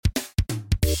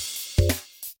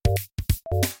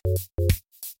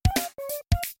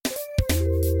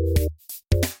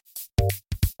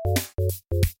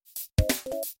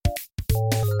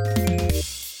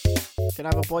Can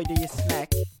I have a bite of your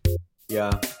snack? Yeah.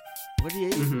 What are you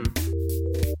eating?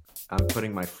 I'm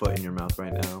putting my foot in your mouth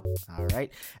right now. All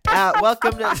right.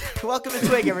 Welcome to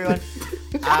Twig, everyone.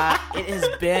 It has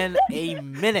been a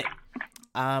minute.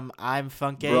 I'm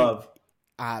Funke.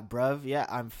 Bruv. Yeah,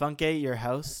 I'm Funke, your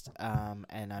host.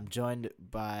 And I'm joined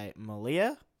by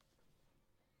Malia.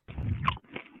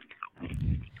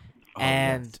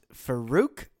 And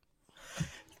Farouk.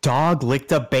 Dog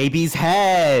licked a baby's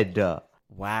head.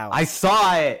 Wow. I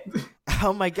saw it.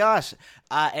 Oh my gosh.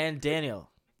 And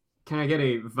Daniel. Can I get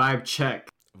a vibe check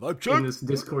in this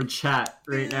Discord chat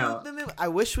right now? I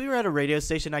wish we were at a radio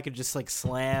station. I could just like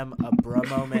slam a bro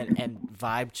moment and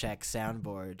vibe check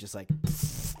soundboard. Just like.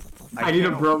 I need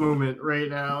a bro moment right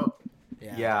now.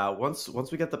 Yeah. Once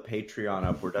we get the Patreon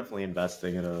up, we're definitely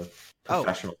investing in a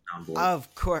professional soundboard.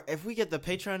 Of course. If we get the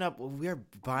Patreon up, we're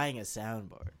buying a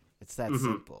soundboard. It's that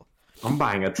simple. I'm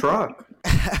buying a truck.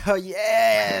 Oh,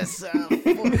 yes.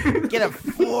 Get a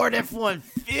Ford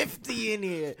F-150 in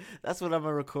here. That's what I'm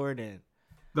going to record in.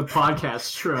 The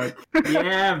podcast truck.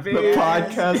 Yeah, baby. The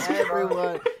podcast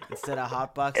Everyone. Instead of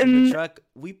hotbox in the truck,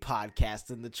 we podcast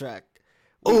in the truck.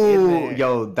 Oh,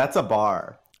 yo, that's a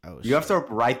bar. Oh, you have to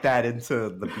write that into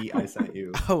the beat I sent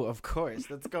you. Oh, of course.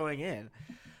 That's going in.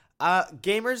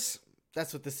 Gamers,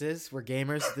 that's what this is. We're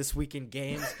gamers. This week in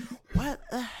games. What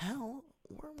the hell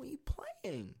were we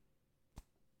playing?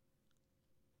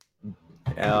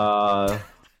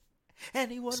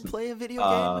 Anyone play a video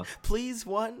game? Please,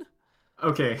 one.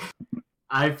 Okay.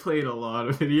 I've played a lot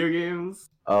of video games.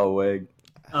 Oh, wig.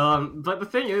 But the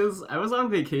thing is, I was on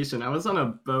vacation. I was on a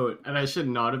boat, and I should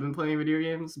not have been playing video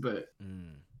games, but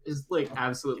there's like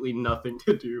absolutely nothing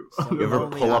to do. You ever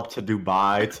pull up to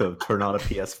Dubai to turn on a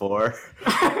PS4?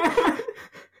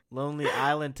 Lonely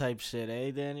Island type shit,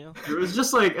 eh, Daniel? It was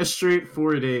just like a straight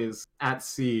 4 days at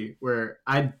sea where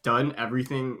I'd done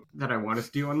everything that I wanted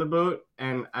to do on the boat,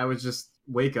 and I would just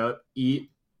wake up, eat,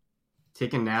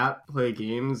 take a nap, play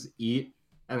games, eat,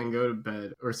 and then go to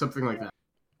bed or something like that.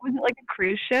 Was it like a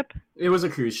cruise ship? It was a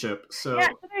cruise ship, so...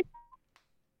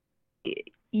 Yeah,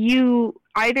 you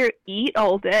either eat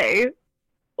all day,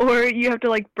 or you have to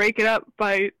like break it up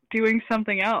by doing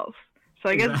something else. So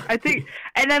I think,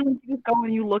 and then you just go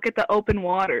and you look at the open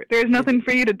water. There's nothing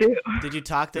for you to do. Did you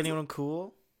talk to anyone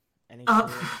cool? Any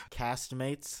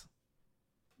castmates?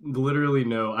 Literally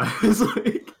no. I was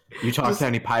like... You talked to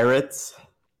any pirates?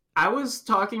 I was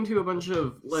talking to a bunch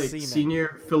of like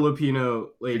senior Filipino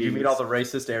ladies. Did you meet all the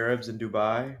racist Arabs in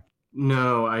Dubai?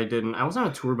 No, I didn't. I was on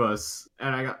a tour bus,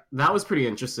 and that was pretty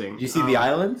interesting. Did you see the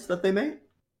islands that they made?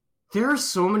 There are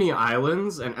so many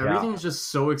islands, and everything's just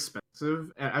so expensive.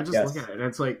 And I just look at it, and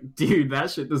it's like, dude,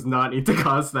 that shit does not need to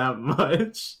cost that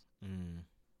much.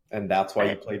 And that's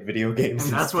why you played video games.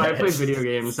 And that's why I played video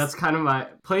games. That's kind of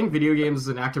playing video games is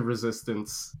an act of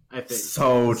resistance, I think.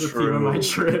 So that's true. The theme of my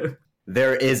trip.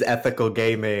 There is ethical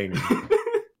gaming.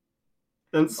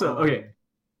 And so, okay,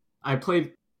 I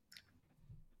played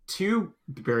 2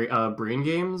 brain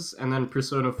games and then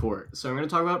Persona 4. So I'm going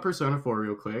to talk about Persona 4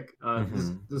 real quick.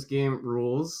 This game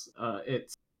rules.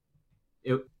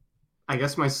 I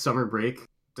guess my summer break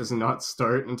does not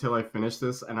start until I finish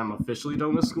this and I'm officially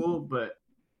done with school, but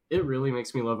it really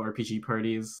makes me love RPG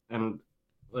parties, and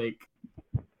like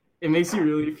it makes you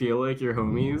really feel like you're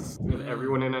homies with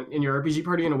everyone in your RPG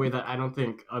party in a way that I don't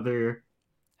think other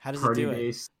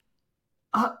party-based...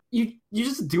 You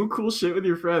just do cool shit with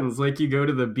your friends. Like, you go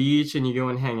to the beach and you go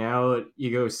and hang out.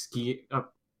 You go ski...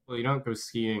 well, you don't go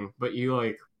skiing, but you,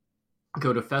 like,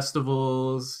 go to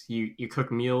festivals. You cook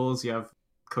meals. You have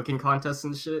cooking contests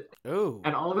and shit. Ooh.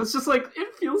 And all of it's just, like,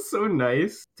 it feels so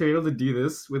nice to be able to do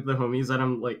this with the homies that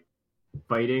I'm, like,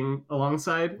 fighting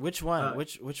alongside. Which one?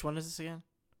 Which one is this again?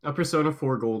 A Persona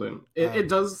 4 Golden. It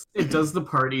does the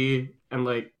party and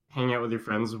like hang out with your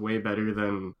friends way better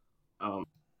than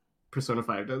Persona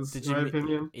 5 does, in my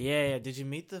opinion. Yeah. Did you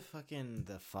meet the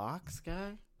fox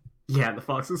guy? Yeah, the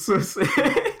fox is so sick.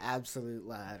 Absolute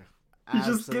lad. He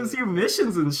just gives you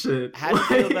missions and shit. How do you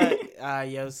feel about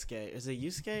Yosuke? Is it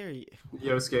Yusuke or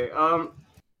Yosuke?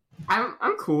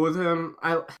 I'm cool with him.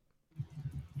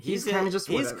 He's kind of just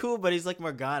whatever. He's cool, but he's like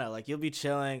Morgana. Like, you'll be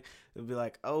chilling. You'll be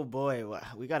like, oh boy,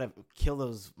 we gotta kill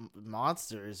those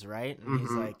monsters, right? And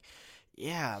he's like,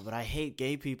 yeah, but I hate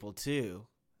gay people too.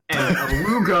 And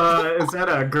Aruga, is that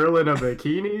a girl in a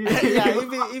bikini? Yeah,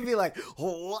 he'd be like,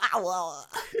 wow,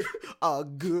 a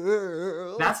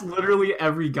girl. That's literally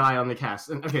every guy on the cast.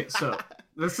 And okay, so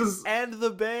this is... And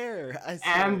the bear.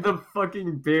 And the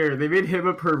fucking bear. They made him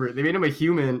a pervert. They made him a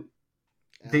human.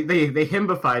 They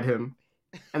himbified him.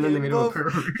 And then they made him a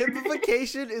pervert.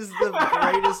 Himbification is the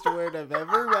greatest word I've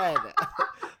ever read.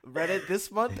 Reddit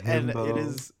this month, and it Himbo.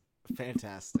 is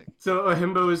fantastic. So a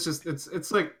himbo is just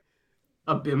it's like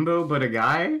a bimbo but a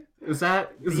guy. Is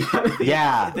that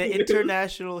Yeah. The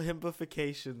international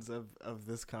himbifications of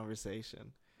this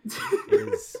conversation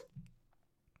is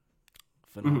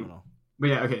phenomenal. But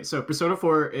yeah, okay. So Persona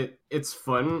 4, it's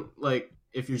fun. Like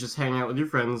if you're just hanging out with your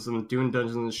friends and doing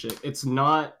dungeons and shit. It's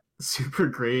not super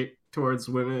great towards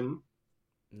women.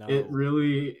 No, It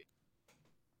really,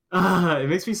 it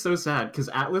makes me so sad because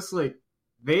Atlas, like,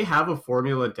 they have a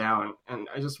formula down, and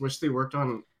I just wish they worked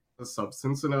on the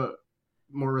substance in a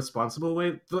more responsible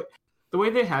way. The way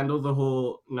they handle the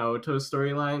whole Naoto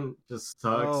storyline just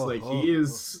sucks. He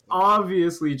is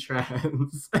obviously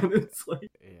trans, and it's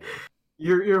like yeah.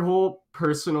 your whole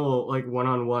personal like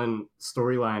one-on-one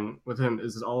storyline with him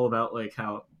is all about like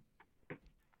how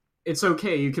it's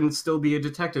okay, you can still be a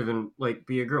detective and like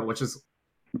be a girl, which is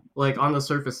like on the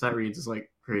surface that reads is like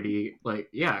pretty like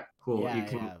yeah cool Yeah, you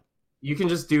can yeah. you can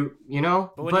just do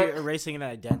But when you're erasing an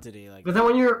identity, like, but then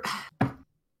when you're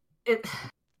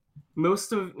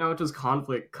most of Naoto's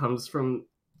conflict comes from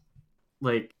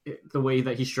like the way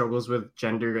that he struggles with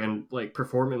gender and like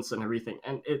performance and everything,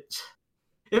 and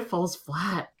it falls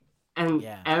flat, and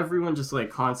Yeah. everyone just like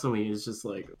constantly is just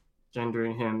like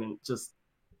gendering him and just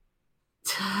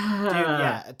dude,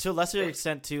 yeah, to a lesser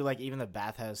extent too, like even the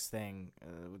bathhouse thing.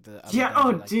 With the other Yeah,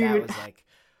 dungeon, oh, like, dude. that was like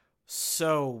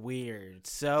so weird.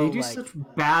 So they do like, such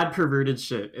bad perverted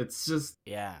shit. It's just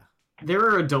yeah, there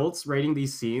are adults writing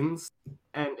these scenes,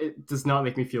 and it does not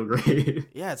make me feel great.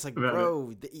 yeah. It's like, About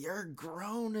bro, you're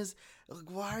grown as. Like,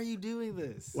 why are you doing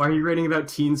this? Why are you writing about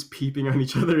teens peeping on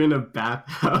each other in a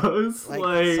bathhouse?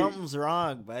 Like, something's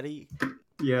wrong, buddy.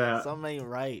 yeah. Something ain't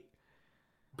right.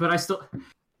 But I still,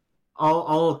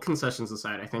 all concessions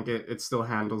aside, I think it still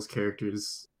handles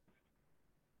characters.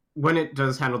 When it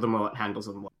does handle them well, it handles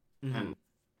them well. Mhm. And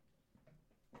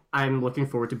I'm looking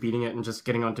forward to beating it and just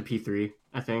getting onto P3,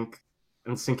 I think,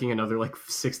 and sinking another like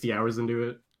 60 hours into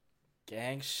it.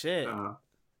 Gang shit.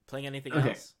 Playing anything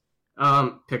okay. else?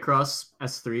 Picross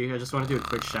S3, I just want to do a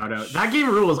quick shout out. That game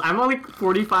rules. I'm only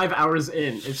 45 hours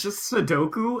in. It's just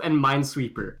Sudoku and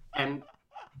Minesweeper. And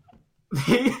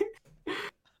they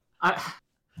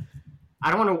I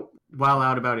don't want to wild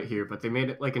out about it here, but they made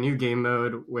it like a new game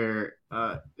mode where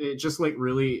it just like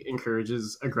really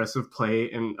encourages aggressive play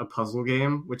in a puzzle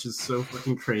game, which is so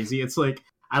fucking crazy. It's like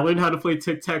I learned how to play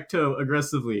tic-tac-toe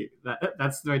aggressively.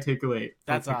 That's my takeaway.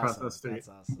 That's from Picross awesome. S3. That's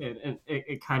awesome. And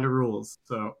it kind of rules.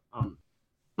 So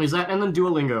there's that, and then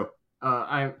Duolingo.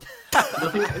 I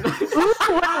nothing. Ooh,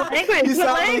 what language? You What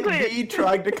sound like language? me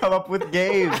trying to come up with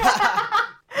games.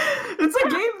 It's a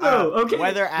game though. Okay,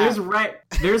 weather app. there's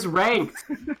There's ranked.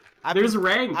 There's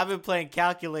ranked. I've been playing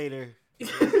calculator.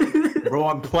 Bro,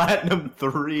 I'm Platinum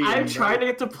 3. I'm trying to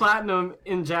get to platinum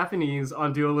in Japanese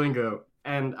on Duolingo,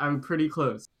 and I'm pretty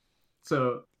close.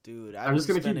 So Dude, I'm just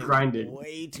been gonna keep spending grinding.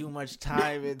 Way too much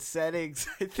time in settings.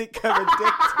 I think I'm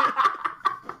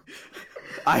addicted.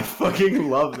 I fucking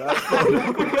love that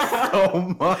photo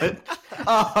so much.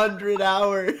 100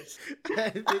 hours. I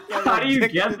think I'm How do you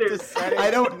addicted get to there? settings.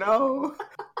 I don't know.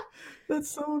 That's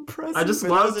so impressive. I just For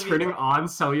love those of you- turning on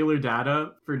cellular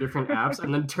data for different apps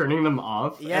and then turning them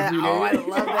off. Yeah, every day. oh, I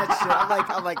love that shit.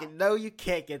 I'm like, no, you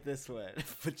can't get this one,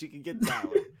 but you can get that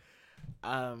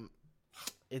one.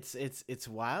 It's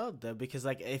wild though, because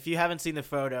like if you haven't seen the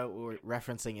photo we're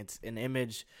referencing, it's an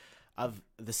image of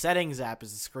the settings app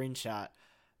is a screenshot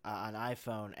on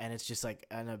iPhone, and it's just like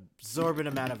an absorbent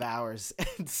amount of hours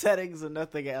in settings and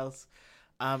nothing else.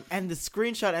 And the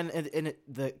screenshot and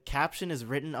the caption is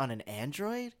written on an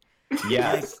Android.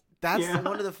 Yes. Like, that's Yeah.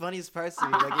 one of the funniest parts to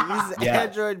me. Like it uses Yeah.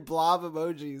 Android blob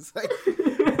emojis. Like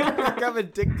I'm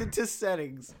addicted to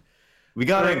settings. We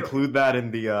gotta Right. include that in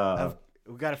the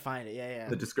We gotta find it. Yeah.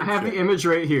 the I description. have the image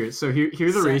right here. So here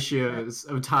are the Set- ratios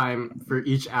of time for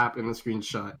each app in the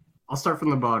screenshot. I'll start from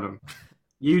the bottom.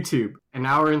 YouTube, 1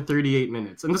 hour and 38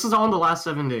 minutes. And this is all in the last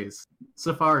 7 days.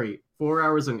 Safari, 4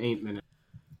 hours and 8 minutes.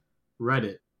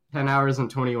 Reddit, 10 hours and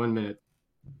 21 minutes.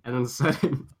 And then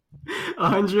settings,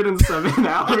 107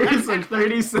 hours and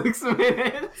 36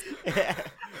 minutes.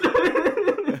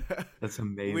 That's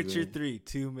amazing. Witcher 3,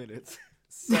 2 minutes.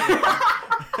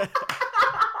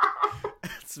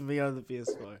 It's me on the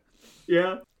PS4.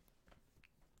 Yeah.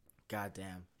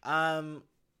 Goddamn.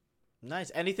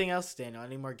 Nice. Anything else, Daniel?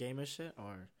 Any more gamer shit,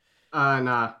 or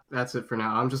Nah, that's it for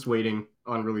now. I'm just waiting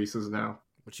on releases now.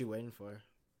 what you waiting for?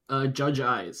 Judge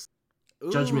Eyes.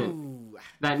 Judgment. Ooh.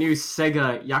 That new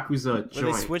Sega Yakuza Well, they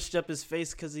joint. switched up his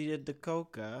face because he did the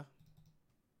coca.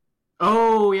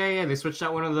 Oh, yeah, they switched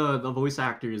out one of the voice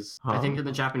actors, I Huh. think in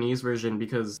the Japanese version,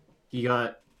 because he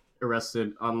got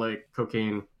arrested on like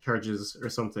cocaine charges or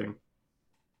something,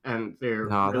 and they're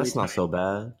No, really that's not tight. so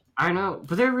bad. I know,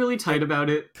 but they're really tight about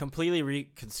it. Completely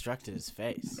reconstructed his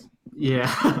face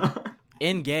Yeah.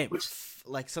 in game, Which-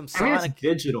 like some I mean, Sonic it's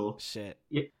digital. shit.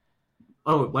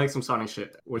 Oh, like some Sonic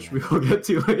shit, which Yeah. we will get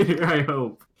to later, I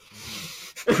hope.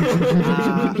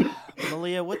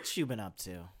 Malia, what you been up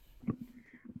to?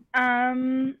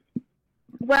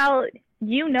 Well,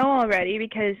 you know already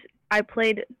because I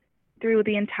played through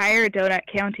the entire Donut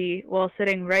County while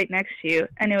sitting right next to you,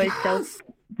 and it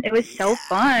was so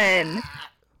fun.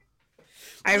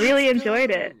 I really enjoyed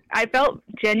it. I felt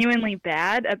genuinely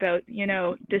bad about,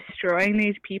 destroying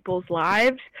these people's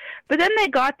lives, but then they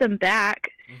got them back,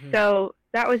 so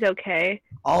that was okay.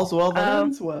 All's well that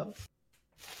ends well.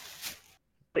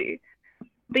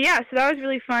 But yeah, so that was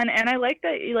really fun, and I like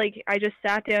that. I just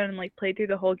sat down and played through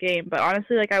the whole game. But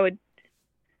honestly, I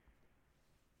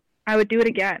would do it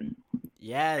again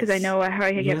Yes, because I know how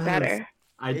I can get Yes. better.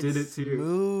 I did it It's too.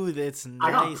 Smooth. It's nice.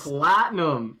 I got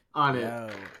platinum on it. Yo,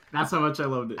 That's how much I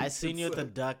loved it. I seen you It's with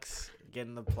the Ducks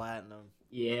getting the platinum.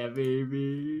 Yeah,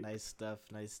 baby. Nice stuff.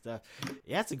 Nice stuff.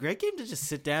 Yeah, it's a great game to just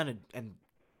sit down and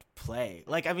play.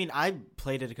 I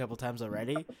played it a couple times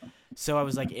already, so I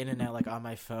was in and out on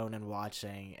my phone and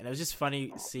watching, and it was just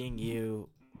funny seeing you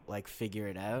figure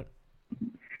it out.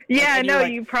 Yeah, and no, you're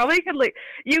you probably could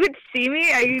you could see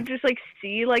me. I could just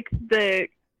see the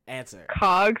Answer.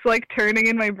 cogs turning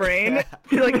in my brain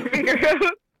to figure out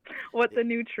what the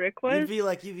new trick was. You'd be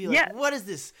like, Yeah. what is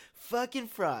this fucking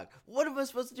frog? What am I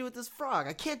supposed to do with this frog?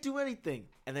 I can't do anything.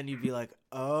 And then you'd be like,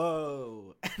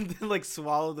 oh, and then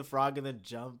swallow the frog and then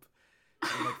jump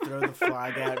and throw the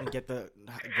frog out and get the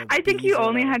I think bees you or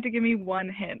only whatever. had to give me one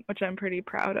hint, which I'm pretty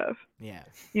proud of. Yeah.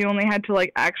 You only had to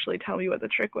actually tell me what the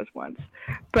trick was once.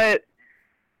 But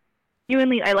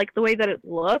genuinely, I liked the way that it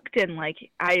looked, and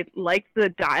I liked the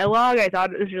dialogue. I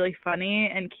thought it was really funny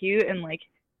and cute, and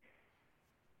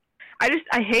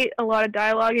I hate a lot of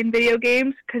dialogue in video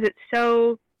games because it's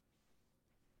so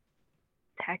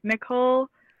technical,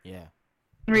 Yeah.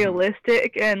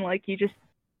 realistic, and you just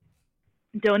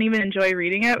don't even enjoy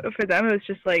reading it. But for them, it was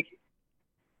just which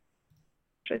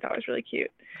I thought was really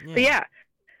cute. But yeah,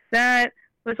 that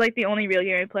was the only real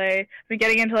game I play. I've been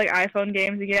getting into iPhone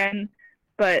games again,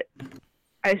 but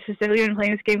I specifically been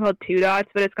playing this game called Two Dots,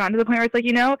 but it's gotten to the point where it's I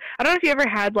don't know if you ever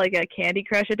had a Candy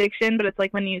Crush addiction, but it's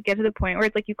when you get to the point where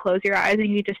it's you close your eyes and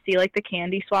you just see the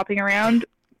candy swapping around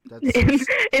That's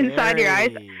inside your eyes.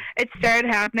 scary. It started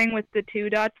happening with the Two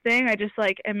Dots thing. I just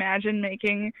imagine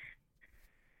making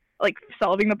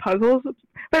solving the puzzles,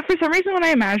 but for some reason when I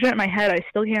imagine it in my head, I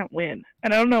still can't win,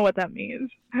 and I don't know what that means.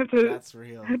 I have to That's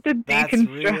real. deconstruct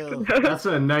real. it. That's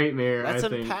a nightmare, Let's I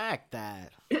think. unpack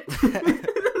that.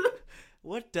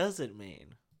 What does it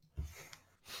mean?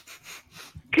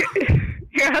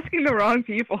 You're asking the wrong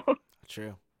people.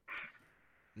 True.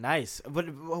 Nice. But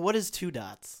what is Two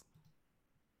Dots?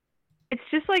 It's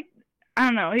just I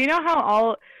don't know. You know how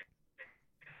all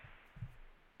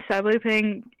sadly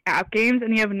playing app games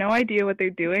and you have no idea what they're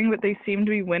doing, but they seem to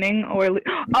be winning or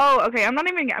oh, okay. I'm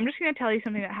just gonna tell you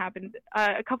something that happened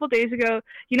a couple days ago.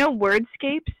 You know,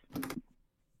 Wordscapes,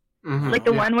 Mhm,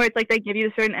 the yeah. one where it's they give you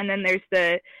a certain, and then there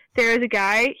was a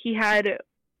guy. He had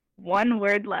one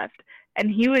word left, and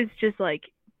he was just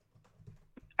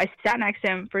I sat next to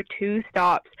him for 2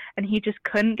 stops, and he just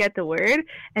couldn't get the word.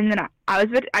 And then I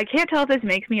can't tell if this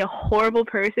makes me a horrible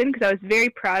person because I was very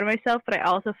proud of myself, but I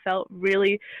also felt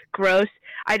really gross.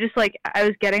 I just I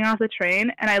was getting off the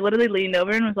train, and I literally leaned over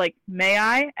and was like, "May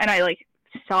I?" And I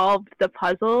solved the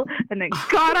puzzle, and then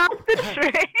got off the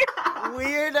train.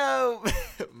 Weirdo.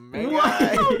 Man. What?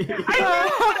 I know,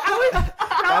 but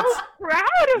I was so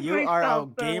proud of You myself. are a though.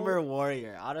 gamer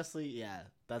warrior. Honestly, yeah.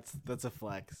 That's a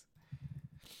flex.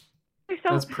 So-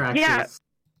 That's practice. Yeah.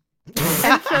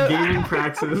 And so, Gaming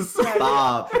praxis.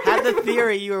 Stop. Had the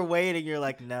theory you were waiting, you're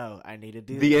like, no, I need to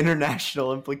do The this.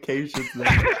 international implications there.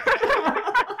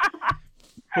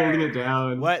 Holding it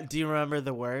down. What? Do you remember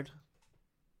the word?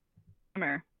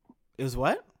 Clamor. It was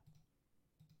what?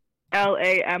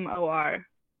 Lamor.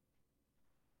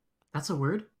 That's a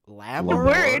word? Lab? The Lamor.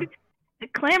 word, the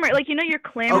clamor, you're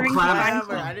clamoring. to clamor.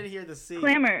 find I didn't hear the C.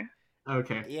 Clamor.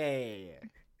 Okay. Yeah.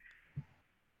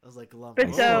 I was like, love.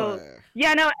 But so-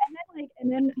 Yeah, no,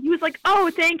 and then he was like, "Oh,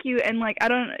 thank you," and I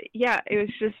don't, yeah, it was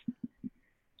just,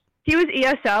 he was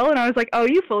ESL, and I was like, "Oh,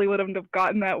 you fully wouldn't have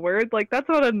gotten that word. That's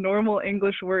not a normal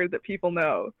English word that people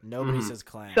know." Nobody Mhm. says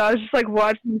clam. So I was just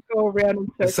watching him go around in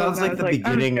circles. It sounds and I like was the I'm just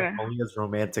beginning gonna- of Olia's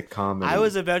romantic comedy. I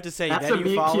was about to say, That's then a you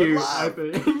meet fall in cute, love.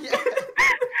 I think.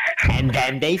 And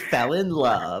then they fell in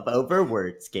love over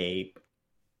Wordscape.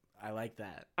 I like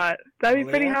that. That'd be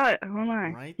pretty Malia? hot. I won't lie.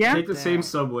 Right Yeah. Take the same down.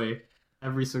 subway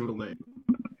every single day.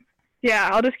 Yeah.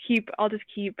 I'll just keep.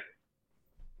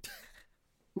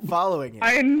 Following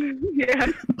it. Yeah.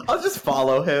 I'll just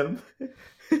follow him.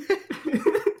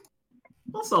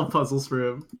 I'll solve puzzles for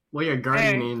him. Like a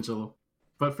guardian Hey. angel,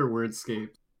 but for Wordscape.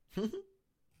 The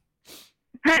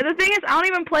thing is, I don't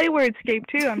even play Wordscape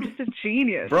too. I'm just a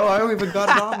genius. Bro, I don't even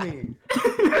got it on me.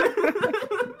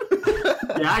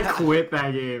 Yeah, I quit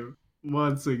that game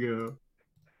months ago.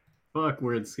 Fuck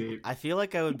Wordscape. I feel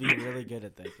like I would be really good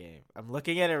at that game. I'm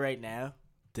looking at it right now.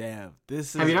 Damn,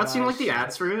 this is. Have you not seen my like the shit.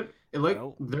 ads for it?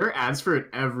 Nope. There are ads for it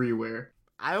everywhere.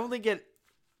 I only get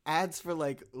ads for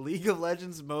like League of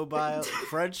Legends Mobile,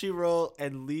 Crunchyroll,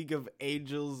 and League of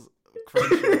Angels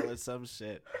Crunchyroll or some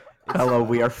shit. It's Hello, bad.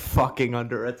 we are fucking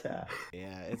under attack.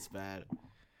 Yeah, it's bad.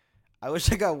 I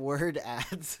wish I got word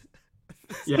ads.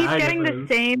 Yeah, Keep I get getting the those.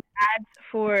 same ads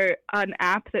for an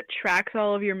app that tracks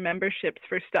all of your memberships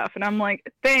for stuff, and I'm like,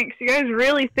 thanks. You guys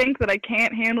really think that I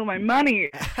can't handle my money?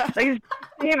 Like, it's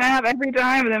the same app every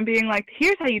time, and then being like,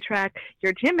 here's how you track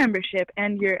your gym membership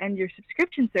and your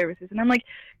subscription services, and I'm like,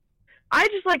 I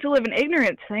just like to live in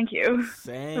ignorance. Thank you.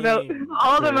 Same. About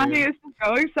all the Same. money is just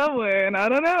going somewhere, and I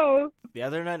don't know. The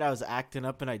other night I was acting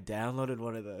up and I downloaded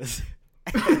one of those.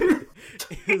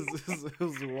 it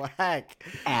was whack.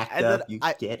 Act And up, then you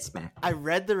I- get smacked. I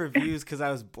read the reviews because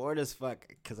I was bored as fuck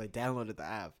because I downloaded the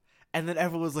app. And then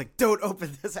everyone was like, don't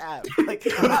open this app. Like,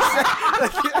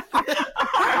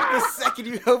 the second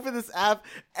you open this app,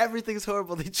 everything's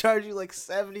horrible. They charge you like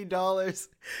 $70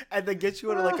 and then get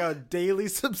you on like a daily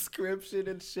subscription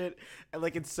and shit. And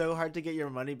like, it's so hard to get your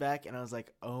money back. And I was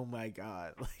like, oh my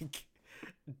God. Like,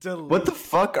 delete. What the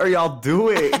fuck are y'all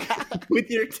doing with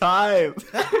your time?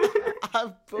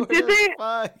 I'm bored Did as they-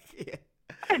 fuck. Yeah.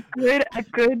 A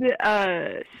good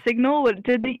signal.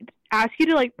 Did they ask you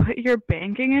to like put your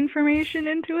banking information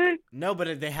into it? No,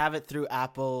 but they have it through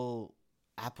Apple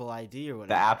ID or The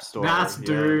whatever. App Store. That's yeah.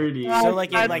 dirty. Yeah. So like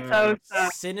it That's like so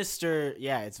sad. sinister.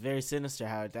 Yeah, it's very sinister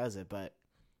how it does it, but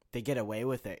they get away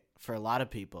with it for a lot of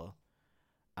people.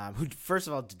 Who first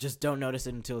of all just don't notice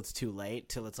it until it's too late,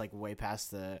 till it's like way past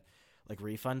the like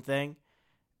refund thing,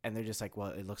 and they're just like, "Well,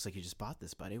 it looks like you just bought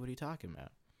this, buddy. What are you talking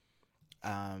about?"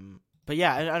 But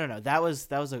yeah, I don't know. That was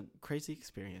a crazy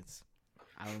experience.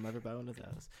 I'll never buy one of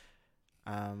those.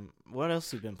 What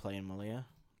else have you been playing, Malia?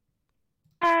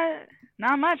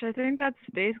 Not much. I think that's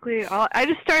basically all. I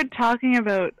just started talking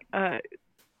about.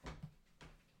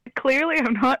 Clearly,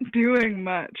 I'm not doing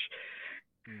much.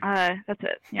 That's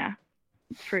it. Yeah,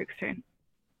 it's Farouk's turn.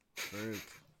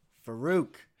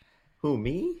 Farouk, Who,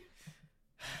 me?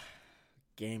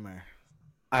 gamer.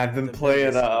 I've been The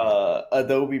playing biggest-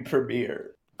 Adobe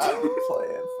Premiere. I've been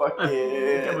playing I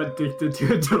think I'm fucking... addicted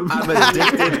to Adobe. I'm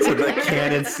addicted to the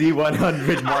Canon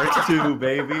C100 Mark II,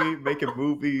 baby. Making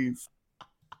movies.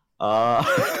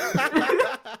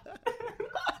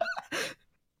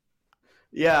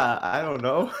 Yeah, I don't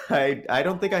know. I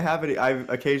don't think I have any. I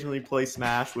occasionally play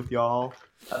Smash with y'all.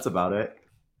 That's about it.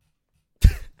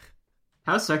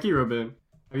 How's Sekiro been?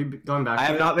 Have you gone back? I to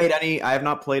have it? not made any. I have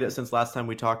not played it since last time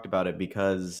we talked about it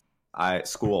because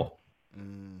school.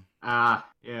 Ah,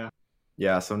 yeah.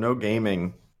 Yeah, so no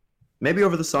gaming. Maybe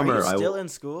over the summer. Are you I still will... in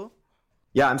school?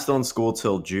 Yeah, I'm still in school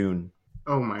till June.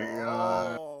 Oh my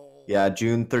god. Yeah,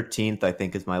 June 13th I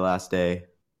think is my last day.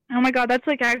 Oh my god, that's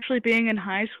like actually being in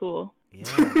high school. Yeah,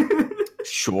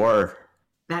 Sure.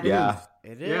 That Yeah.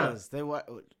 is. it Yeah.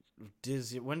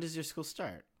 is. When does your school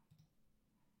start?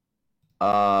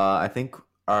 I think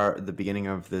the beginning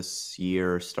of this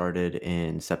year started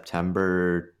in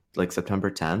September, like September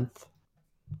 10th.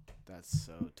 That's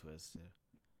so twisted.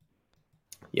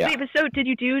 Yeah. Wait, but so did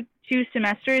you do 2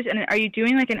 semesters, and are you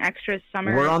doing like an extra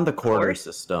summer? We're on the quarter course?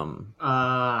 system.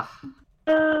 Oh,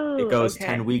 It goes okay.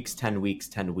 10 weeks, 10 weeks,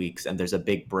 10 weeks, and there's a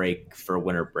big break for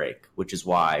winter break, which is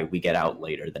why we get out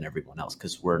later than everyone else,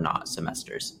 because we're not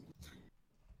semesters.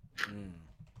 Mm.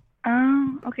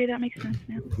 Oh, okay, that makes sense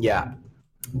now. Yeah.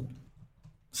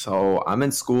 So I'm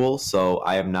in school, so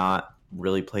I have not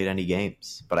really played any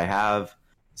games, but I have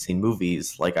seen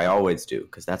movies like I always do,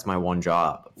 because that's my one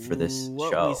job for this Ooh,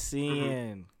 what show. we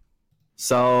seeing?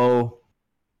 So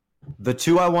the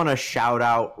two I want to shout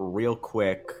out real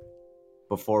quick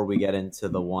before we get into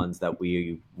the ones that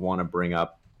we want to bring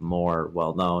up more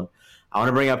well known. I want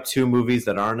to bring up 2 movies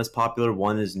that aren't as popular.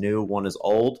 One is new, one is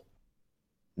old.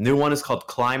 New one is called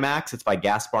Climax. It's by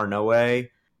Gaspar Noé.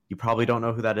 You probably don't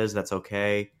know who that is. That's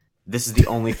okay. This is the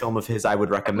only film of his I would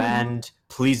recommend.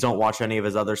 Please don't watch any of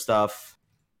his other stuff.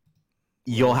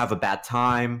 You'll have a bad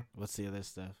time. What's the other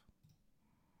stuff?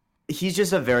 He's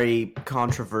just a very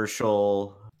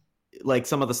controversial like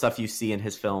some of the stuff you see in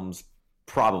his films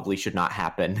probably should not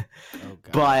happen. Oh,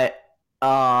 God.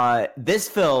 But this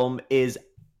film is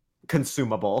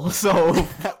consumable. So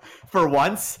for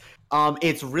once,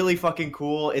 it's really fucking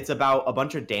cool. It's about a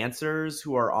bunch of dancers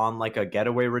who are on like a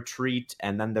getaway retreat,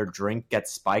 and then their drink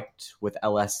gets spiked with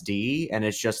LSD, and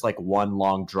it's just like one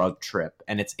long drug trip,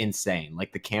 and it's insane.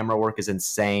 Like the camera work is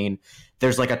insane.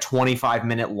 There's like a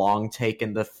 25-minute long take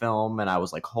in the film, and I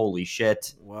was like, holy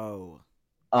shit. Whoa.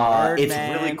 It's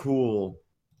Birdman. really cool.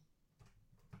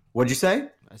 What'd you say?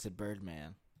 I said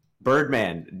Birdman.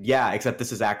 Birdman. Yeah, except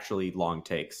this is actually long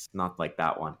takes, not like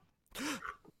that one.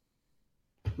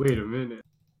 Wait a minute.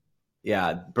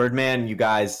 Yeah, Birdman, you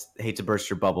guys, hate to burst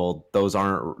your bubble,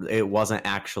 it wasn't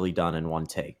actually done in one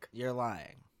take. You're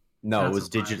lying. No, That's it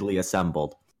was a lie. digitally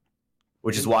assembled,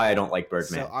 which is why I don't like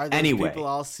Birdman. So are those Anyway, people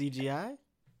all CGI?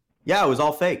 yeah, it was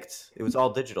all faked. It was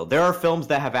all digital. There are films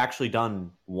that have actually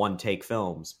done one take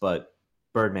films, but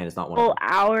Birdman is not one of Full them.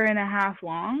 hour and a half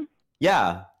long.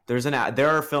 Yeah, there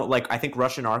are film like I think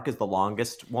Russian Ark is the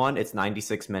longest one. It's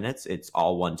 96 minutes. It's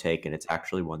all one take, and it's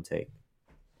actually one take.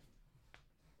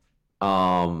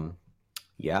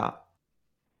 Yeah.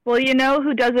 Well, you know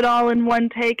who does it all in one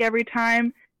take every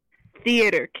time?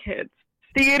 Theater kids.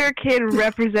 Theater kid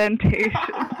representation.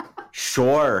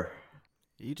 Sure.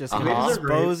 You just Uh-huh. gonna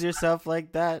expose yourself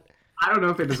like that? I don't know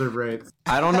if they deserve rights.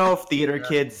 I don't know if theater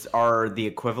kids are the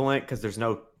equivalent because there's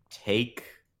no take,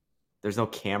 there's no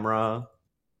camera,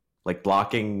 like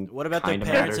blocking. What about the kinda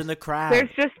parents matters. in the crowd? There's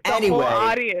just the Anyway. whole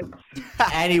audience.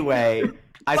 Anyway,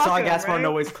 I Fuck saw 'em, Gaspar right?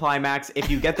 Noé's Climax.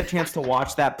 If you get the chance to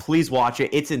watch that, please watch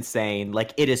it. It's insane.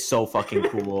 Like, it is so fucking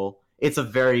cool. It's a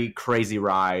very crazy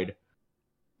ride.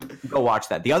 Go watch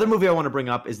that. The other movie I want to bring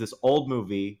up is this old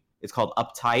movie. It's called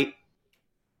Uptight.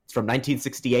 It's from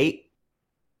 1968.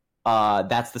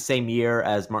 That's the same year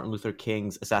as Martin Luther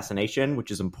King's assassination,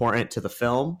 which is important to the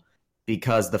film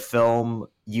because the film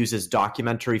uses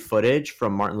documentary footage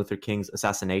from Martin Luther King's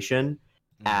assassination,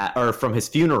 or from his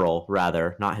funeral,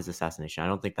 rather, not his assassination. I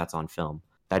don't think that's on film.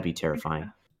 That'd be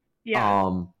terrifying.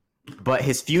 Yeah. But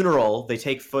his funeral, they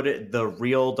take the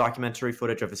real documentary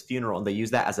footage of his funeral, and they use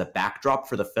that as a backdrop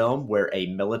for the film, where a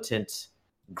militant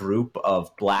group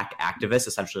of black activists,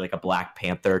 essentially like a Black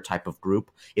Panther type of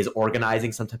group, is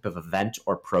organizing some type of event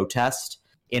or protest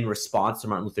in response to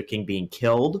Martin Luther King being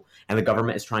killed, and the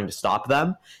government is trying to stop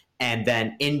them. And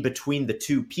then in between the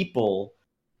two people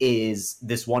is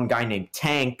this one guy named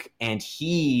Tank, and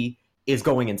he is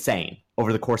going insane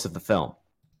over the course of the film.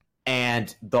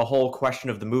 And the whole question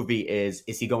of the movie is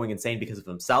he going insane because of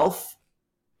himself,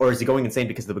 or is he going insane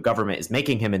because the government is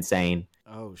making him insane?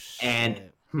 Oh shit! And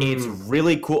it's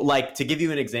really cool. Like, to give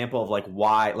you an example of like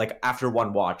why, like after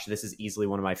one watch, this is easily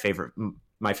one of my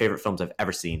favorite films I've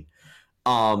ever seen.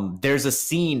 There's a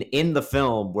scene in the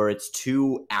film where it's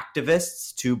two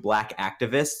black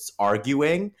activists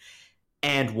arguing,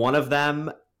 and one of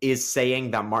them is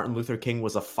saying that Martin Luther King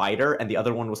was a fighter, and the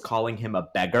other one was calling him a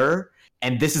beggar.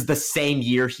 And this is the same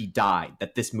year he died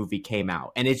that this movie came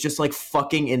out. And it's just like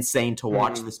fucking insane to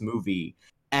watch this movie.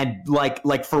 And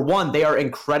like for one, they are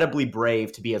incredibly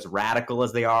brave to be as radical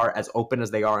as they are, as open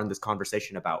as they are in this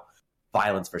conversation about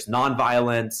violence versus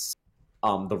nonviolence,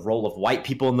 the role of white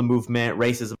people in the movement,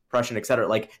 racism, oppression, etc.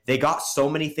 Like, they got so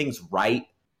many things right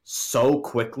so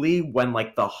quickly when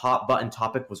like the hot button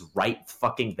topic was right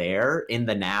fucking there in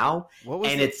the now,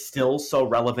 and it's still so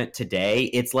relevant today.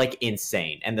 It's like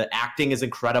insane, and the acting is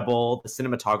incredible, the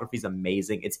cinematography is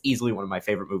amazing. It's easily one of my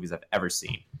favorite movies I've ever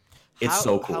seen. It's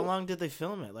so cool. How long did they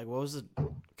film it? Like, what was it?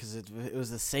 Because it was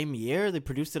the same year they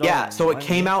produced it all. Yeah, so it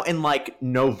came out in like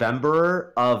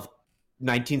November of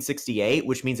 1968,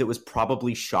 which means it was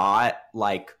probably shot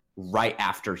like right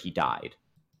after he died.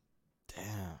 Damn.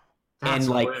 That's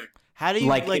and like quick. How do you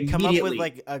like, like come up with immediately.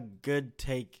 like a good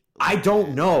take? I like don't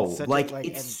that? know. That's such a, Like, and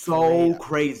it's so great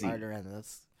crazy. writer, and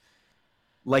that's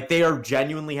Like, they are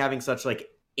genuinely having such like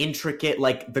intricate,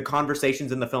 like the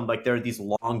conversations in the film, like there are these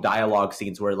long dialogue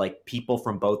scenes where like people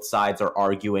from both sides are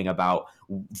arguing about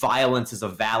violence is a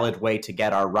valid way to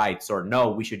get our rights, or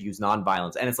no, we should use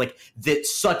nonviolence. And it's like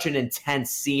that's such an intense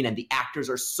scene, and the actors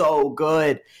are so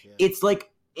good. Yeah. It's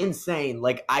like insane.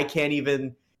 Like, I can't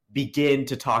even begin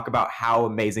to talk about how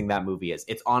amazing that movie is.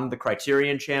 It's on the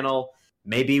Criterion Channel.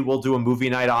 Maybe we'll do a movie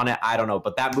night on it. I don't know,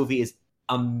 but that movie is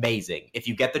amazing. If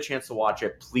you get the chance to watch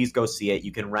it, please go see it.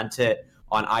 You can rent it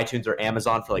on iTunes or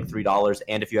Amazon for like $3,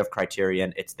 and if you have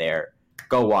Criterion, it's there.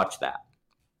 Go watch that.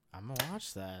 I'm gonna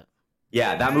watch that.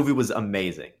 Yeah, that movie was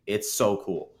amazing. It's so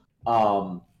cool.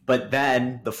 But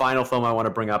then the final film I want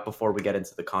to bring up before we get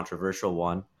into the controversial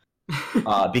one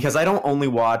Because I don't only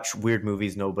watch weird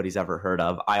movies nobody's ever heard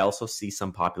of. I also see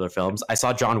some popular films. I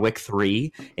saw John Wick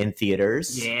 3 in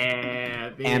theaters. Yeah,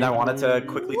 baby. And I wanted to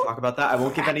quickly talk about that. I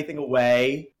won't give anything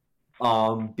away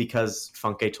because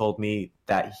Funke told me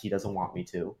that he doesn't want me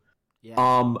to.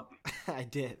 Yeah, I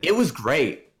did. It was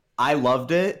great. I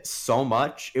loved it so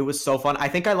much. It was so fun. I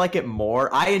think I like it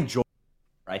more. I enjoy it,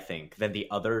 I think, than the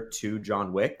other two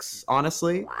John Wicks,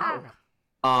 honestly.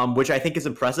 Wow. Which I think is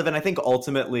impressive. And I think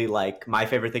ultimately, like, my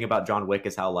favorite thing about John Wick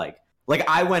is how, like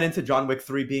I went into John Wick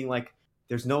 3 being like,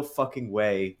 there's no fucking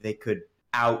way they could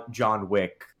out John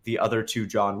Wick the other two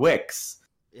John Wicks.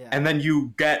 Yeah. And then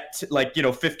you get,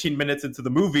 15 minutes into the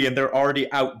movie and they're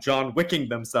already out John Wicking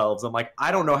themselves. I'm like,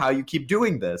 I don't know how you keep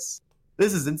doing this.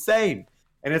 This is insane.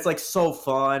 And it's, like, so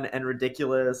fun and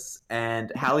ridiculous.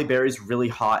 And Halle Berry's really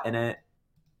hot in it.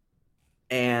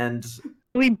 And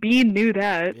Billy Bean knew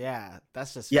that. Yeah,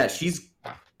 that's just yeah, weird. she's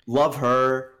love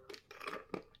her.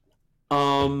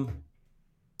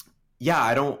 Yeah,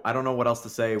 I don't know what else to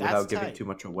say That's without giving tight. too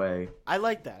much away. I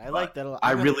like that. I like that a lot.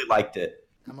 I really liked it.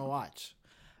 I'm gonna watch.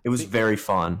 It was very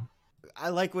fun. I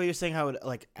like what you're saying. How it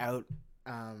like out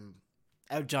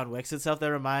John Wick's itself.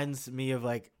 That reminds me of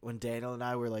like when Daniel and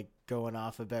I were like going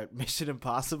off about Mission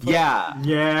Impossible. Yeah.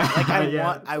 Yeah. Like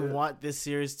Yeah. I want this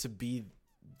series to be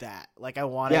that. Like I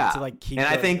want Yeah. it to like keep. And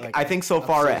going, I think so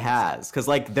far it upsetting. has, because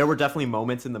like there were definitely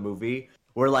moments in the movie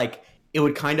where like it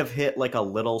would kind of hit like a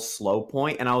little slow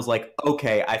point, and I was like,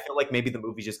 okay, I feel like maybe the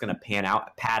movie's just gonna pad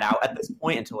out at this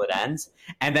point until it ends,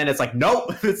 and then it's like,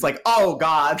 nope, it's like, oh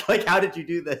god, like how did you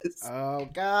do this? Oh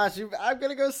gosh, I'm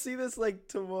gonna go see this like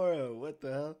tomorrow. What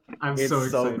the hell? I'm It's so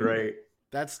so excited. great.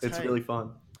 That's It's tight. really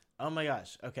fun. Oh my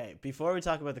gosh. Okay, before we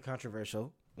talk about the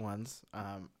controversial ones,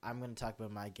 I'm gonna talk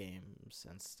about my games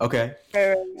and stuff. Okay.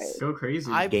 Go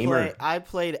crazy. Gamer. I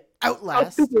played Oh,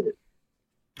 Outlast. stupid.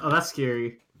 Oh, that's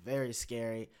scary. Very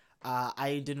scary.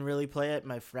 I didn't really play it.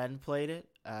 My friend played it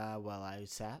while I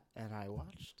sat and I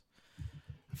watched.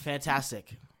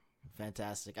 Fantastic.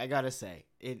 I gotta say,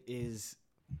 it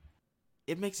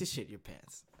makes you shit your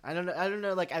pants. I don't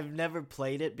know. Like I've never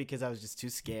played it because I was just too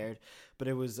scared. But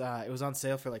it was on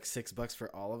sale for like $6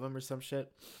 for all of them or some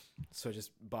shit. So I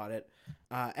just bought it.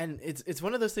 And it's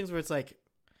one of those things where it's like,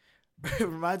 it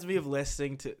reminds me of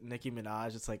listening to Nicki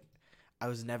Minaj. It's like, I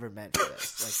was never meant for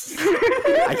this.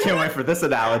 Like, I can't wait for this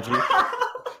analogy.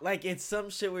 like it's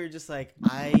some shit where you're just like,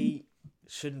 I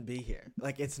shouldn't be here.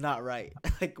 Like it's not right.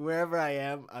 Like wherever I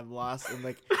am, I'm lost, and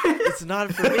like it's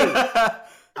not for me.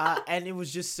 And it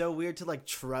was just so weird to like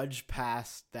trudge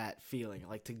past that feeling,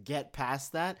 like to get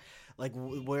past that, like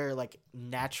where like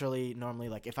normally,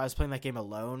 like if I was playing that game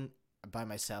alone by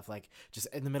myself, like just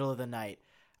in the middle of the night,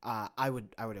 I would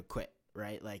have quit.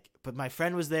 Right, like, but my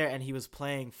friend was there and he was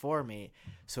playing for me,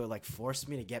 so it like forced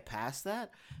me to get past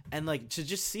that, and like to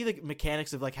just see the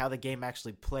mechanics of like how the game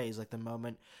actually plays, like the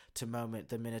moment to moment,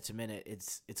 the minute to minute.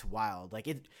 It's wild. Like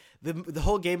the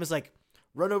whole game is like,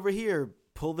 run over here,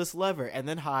 pull this lever, and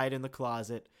then hide in the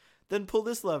closet, then pull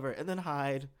this lever and then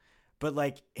hide. But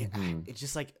like it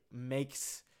just like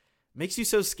makes you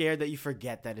so scared that you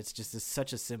forget that it's just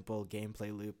such a simple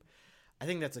gameplay loop. I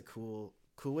think that's a cool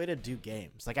way to do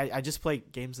games. Like I just play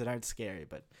games that aren't scary,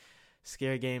 but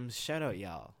scary games, shout out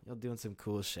y'all doing some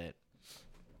cool shit.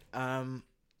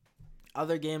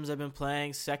 Other games I've been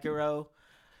playing, Sekiro.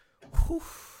 Whew,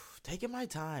 taking my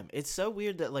time. It's so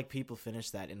weird that like people finish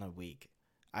that in a week.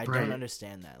 I Right. don't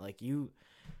understand that. Like you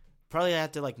probably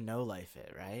have to like no life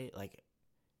it, right? Like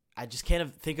I just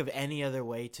can't think of any other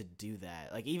way to do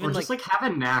that. Like even Or just like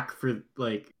have a knack for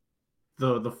like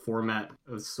the format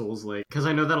of Souls-like, because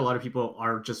I know that a lot of people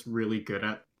are just really good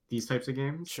at these types of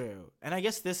games. True. And I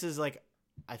guess this is like,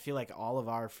 I feel like all of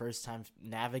our first time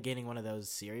navigating one of those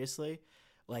seriously,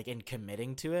 like and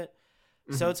committing to it.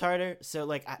 So it's harder. So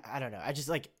like, I don't know. I just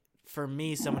like, for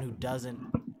me, someone who doesn't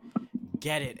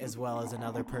get it as well as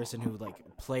another person who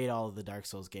like played all of the Dark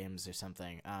Souls games or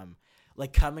something,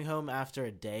 like coming home after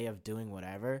a day of doing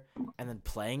whatever and then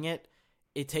playing it,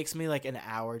 it takes me like an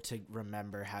hour to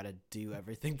remember how to do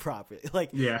everything properly. Like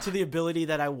Yeah. to the ability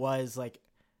that I was like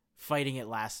fighting it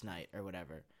last night or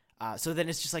whatever. So then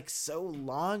it's just like so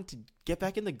long to get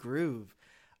back in the groove.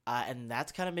 And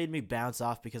that's kind of made me bounce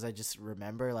off because I just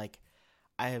remember like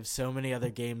I have so many other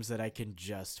games that I can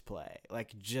just play,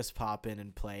 like just pop in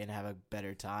and play and have a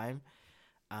better time.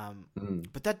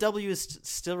 But that W is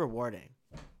still rewarding.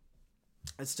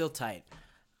 It's still tight.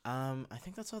 I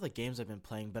think that's all the games I've been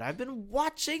playing, but I've been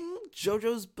watching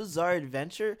JoJo's Bizarre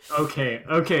Adventure. Okay.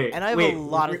 And I have a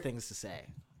lot of things to say.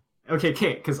 Okay,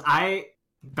 because I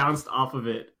bounced off of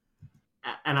it,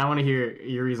 and I want to hear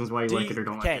your reasons why you like it or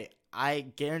don't like it. I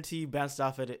guarantee you bounced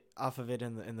off of it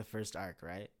in the first arc,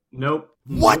 right? Nope.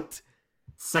 What?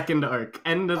 Second arc.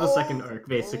 End of the second arc,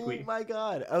 basically. Oh my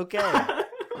god. Okay.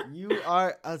 You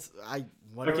are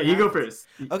Okay, you go first.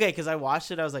 Okay, because I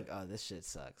watched it, I was like, oh, this shit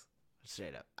sucks.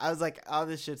 Straight up. I was like, oh,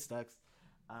 this shit sucks.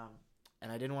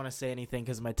 And I didn't want to say anything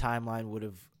because my timeline would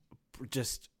have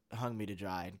just hung me to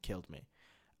dry and killed me.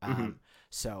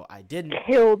 So I didn't.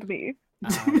 Killed me.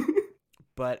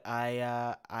 But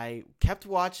I kept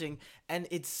watching, and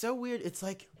it's so weird. It's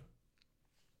like,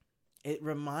 it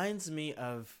reminds me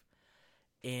of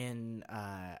in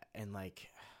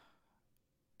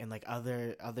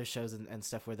other shows and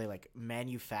stuff where they like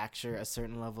manufacture a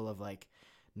certain level of like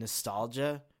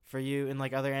nostalgia for you in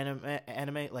like other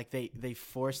anime. Like they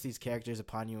force these characters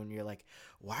upon you, and you're like,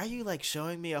 why are you like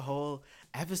showing me a whole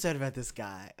episode about this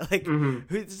guy? Like,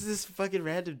 who's this fucking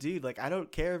random dude? Like, I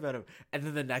don't care about him. And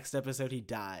then the next episode he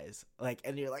dies. Like,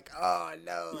 and you're like, oh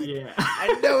no, like, Yeah.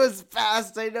 I know his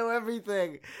past, I know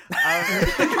everything.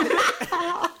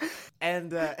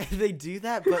 And they do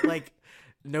that, but like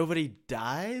nobody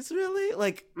dies really.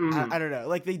 Like I don't know.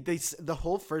 Like they the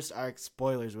whole first arc,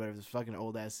 spoilers, whatever, this fucking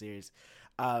old ass series.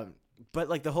 But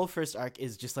like the whole first arc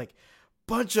is just like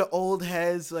bunch of old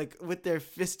heads like with their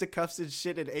fisticuffs and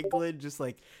shit in England, just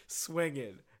like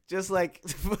swinging, just like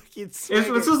fucking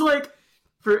swinging.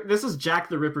 This is Jack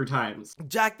the Ripper times.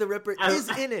 Jack the Ripper is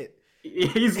in it.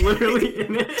 He's literally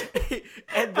in it.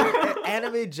 And the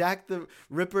anime Jack the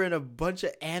Ripper and a bunch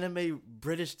of anime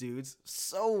British dudes,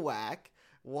 so whack.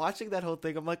 Watching that whole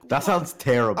thing, I'm like, that sounds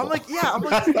terrible. I'm like, yeah, I'm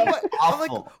like, what? I'm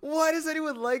like, why does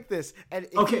anyone like this? And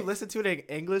if you listen to it in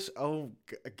English, oh,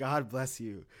 God bless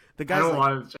you. The guy's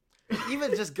like,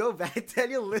 even just go back,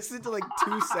 Daniel, listen to like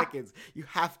 2 seconds. You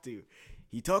have to.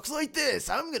 He talks like this.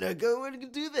 I'm gonna go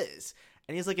and do this.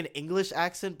 And he has like an English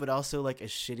accent, but also like a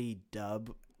shitty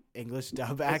English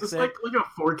dub accent. Is this like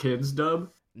a 4Kids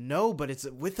dub? No, but it's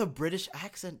with a British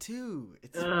accent too.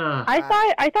 It's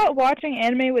I thought watching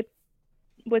anime with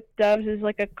dubs is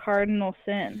like a cardinal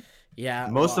sin. Yeah,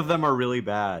 most of them are really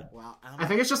bad. Well, I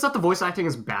think it's just that the voice acting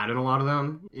is bad in a lot of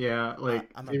them. Yeah,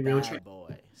 like I'm they a really bad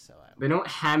boy, so they don't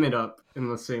ham it up in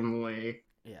the same way.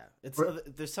 yeah.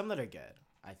 There's some that are good,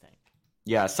 I think.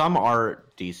 Yeah, some are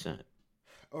decent.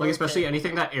 Like especially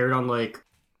anything that aired on like,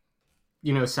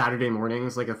 you know, Saturday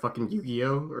mornings, like a fucking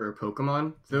Yu-Gi-Oh or a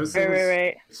Pokemon. Those things,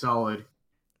 Right. solid.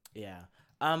 Yeah.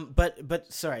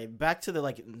 But sorry, back to the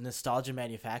like nostalgia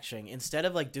manufacturing. Instead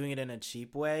of like doing it in a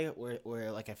cheap way,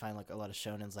 where like I find like a lot of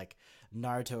shonens like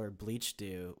Naruto or Bleach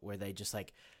do, where they just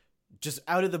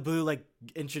out of the blue like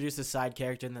introduce a side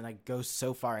character and then like go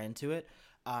so far into it.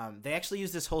 They actually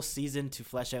use this whole season to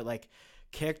flesh out like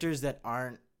characters that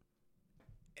aren't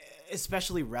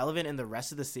especially relevant in the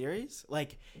rest of the series.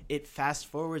 Like it fast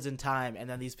forwards in time, and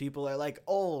then these people are like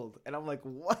old, and I'm like,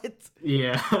 what?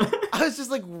 Yeah. I was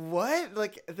just like, what?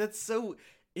 Like it's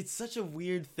such a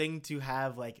weird thing to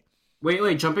have. Like,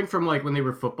 wait, jumping from like when they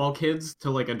were football kids to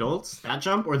like adults, that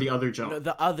jump or the other jump? No,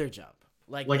 the other jump,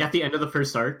 like at the end of the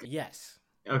first arc. Yes.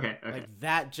 Okay. Like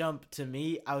that jump to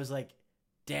me, I was like,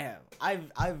 damn,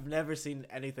 I've never seen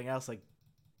anything else like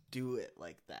do it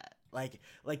like that.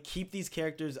 Like keep these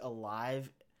characters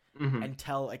alive and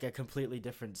tell like a completely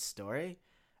different story.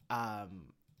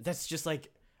 That's just like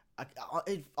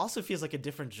it also feels like a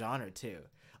different genre too.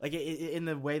 Like in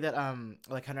the way that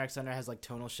like Hunter x Hunter has like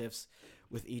tonal shifts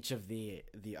with each of the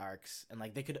arcs, and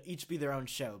like they could each be their own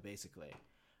show basically.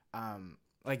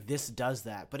 Like this does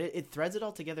that, but it threads it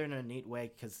all together in a neat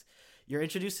way because you're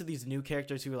introduced to these new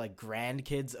characters who are like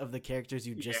grandkids of the characters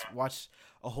you just watched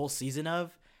a whole season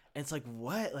of. And it's like,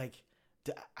 what? Like,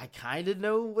 I kind of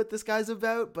know what this guy's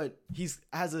about, but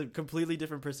has a completely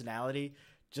different personality,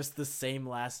 just the same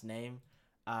last name,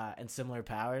 and similar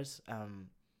powers.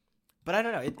 But I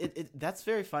don't know. That's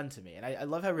very fun to me, and I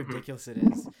love how ridiculous it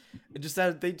is. It just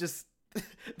that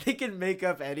they can make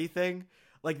up anything.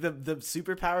 Like the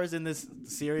superpowers in this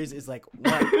series is like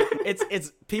what?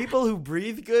 It's people who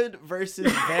breathe good versus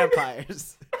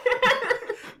vampires.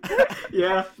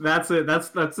 Yeah, that's it.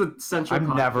 That's a central.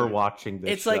 I'm never watching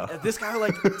this. It's show. like this guy will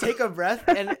like take a breath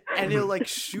and he'll like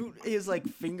shoot his like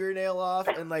fingernail off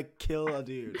and like kill a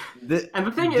dude. And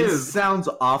the thing this is, sounds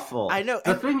awful. I know.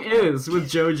 The thing is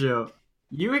with JoJo,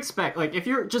 you expect like if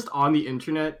you're just on the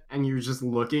internet and you're just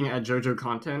looking at JoJo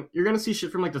content, you're gonna see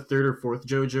shit from like the 3rd or 4th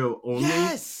JoJo only.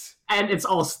 Yes. And it's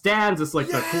all stands. It's like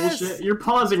the cool shit. You're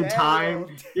pausing time.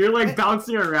 You're like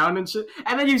bouncing around and shit.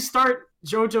 And then you start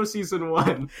JoJo season 1,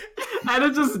 and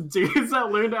it's just dudes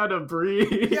that learned how to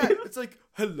breathe. Yeah, it's like,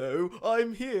 hello,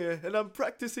 I'm here, and I'm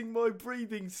practicing my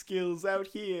breathing skills out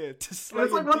here to slay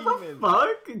It's like, a what demon.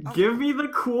 the fuck? Give me the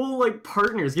cool, like,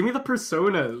 partners. Give me the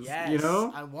personas, Yes, you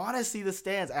know? I want to see the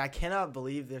stands. I cannot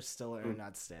believe there still are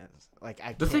not stands. Like,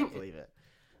 I The can't thing- believe it.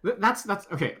 That's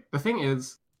okay. The thing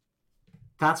is,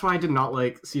 that's why I did not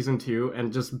like season 2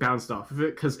 and just bounced off of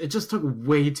it, because it just took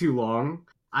way too long.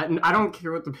 I don't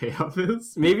care what the payoff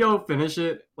is. Maybe I'll finish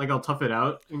it, like I'll tough it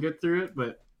out and get through it,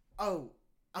 but Oh,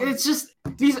 it's just,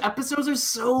 these episodes are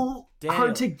so Daniel,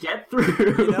 hard to get through.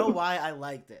 you know why I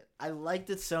liked it? I liked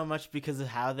it so much because of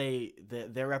how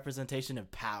their representation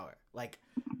of power. Like,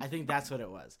 I think that's what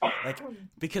it was. Like,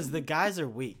 because the guys are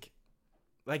weak.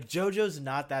 Like, JoJo's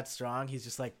not that strong. He's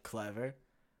just, like, clever.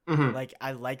 Mhm. Like,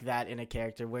 I like that in a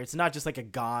character where it's not just, like, a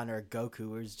Gon or a Goku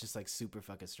where he's just, like, super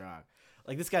fucking strong.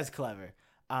 Like, this guy's clever.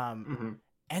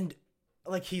 And,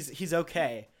 like, he's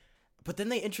okay. But then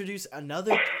they introduce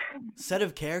another set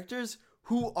of characters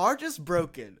who are just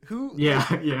broken. Who, Yeah,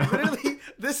 like, yeah. literally,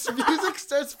 this music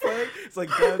starts playing. It's like,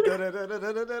 da, da, da, da, da,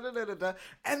 da, da, da, da, da, da.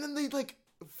 And then they, like,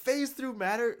 phase through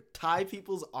matter, tie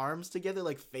people's arms together,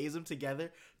 like, phase them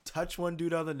together, touch one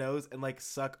dude on the nose, and, like,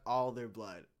 suck all their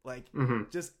blood. Like,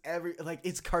 just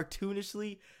it's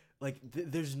cartoonishly, like,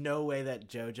 there's no way that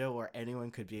JoJo or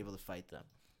anyone could be able to fight them.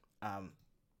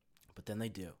 But then they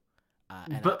do.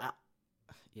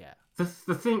 Yeah. The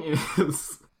thing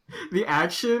is, the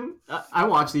action. I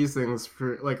watch these things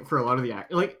for a lot of the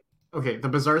act. Like, okay, the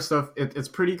bizarre stuff. It's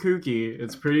pretty kooky.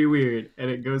 It's pretty weird, and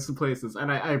it goes to places.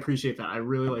 And I appreciate that. I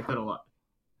really like that a lot.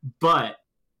 But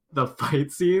the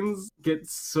fight scenes get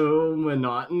so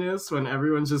monotonous when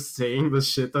everyone's just saying the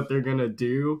shit that they're gonna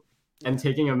do, and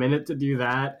taking a minute to do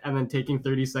that, and then taking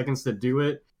 30 seconds to do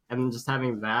it, and then just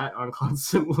having that on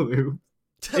constant loop.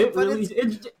 It But really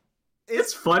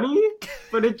it's funny,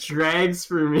 but it drags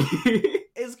for me.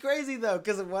 It's crazy though,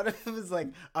 because one of them is like,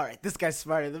 "All right, this guy's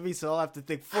smarter than me, so I'll have to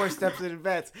think 4 steps in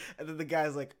advance." And then the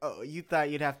guy's like, "Oh, you thought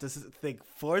you'd have to think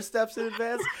 4 steps in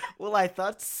advance? Well, I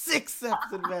thought 6 steps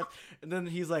in advance." And then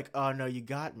he's like, "Oh no, you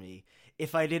got me.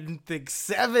 If I didn't think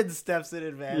 7 steps in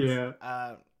advance."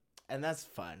 Yeah. And that's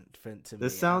fun to me.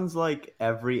 This sounds like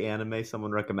every anime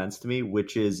someone recommends to me,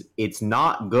 which is, it's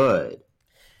not good,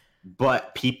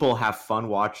 but people have fun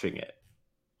watching it.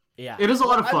 Yeah, It is a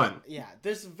lot of fun.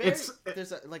 there's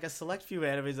a select few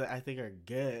animes that I think are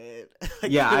good.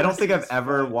 Like, Yeah, I don't think I've it's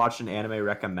ever fun. watched an anime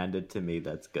recommended to me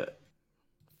that's good.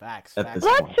 Facts. at facts. this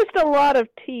Well, point. that's just a lot of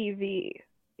TV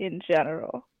in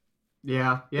general.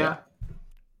 Yeah.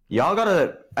 Y'all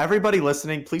gotta, everybody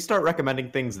listening, please start recommending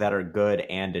things that are good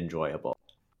and enjoyable.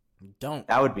 Don't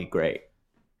That would be great.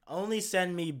 only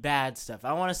send me bad stuff.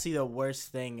 I want to see the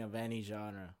worst thing of any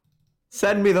genre.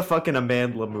 Send me the fucking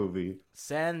Amandla movie.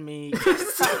 Send me a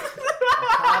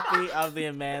copy of the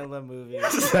Amandla movie.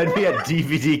 Send me a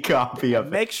DVD copy of it.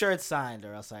 Make sure it's signed,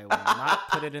 or else I will not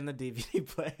put it in the DVD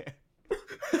player.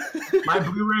 My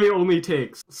Blu-ray only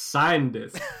takes signed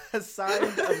disc. Signed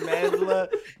Amandla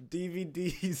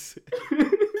DVDs.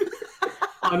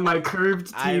 On my curved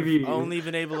TV. I've only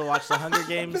been able to watch The Hunger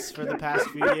Games for the past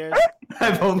few years.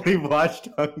 I've only watched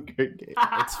Hunger Games.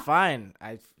 It's fine.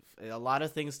 A lot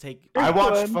of things take. I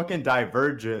watched Good. fucking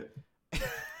Divergent.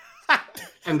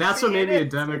 And that's what made me a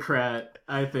Democrat,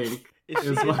 I think. Is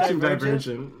Is she watching Divergent?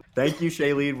 Divergent. Thank you,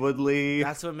 Shailene Woodley.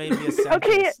 That's what made me a centrist.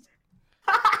 Okay.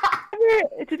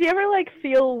 Did you ever like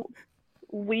feel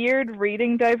weird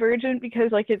reading Divergent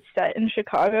because like it's set in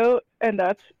Chicago and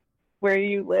that's where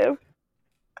you live?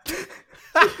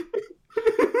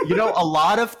 You know, a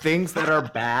lot of things that are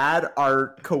bad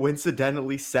are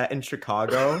coincidentally set in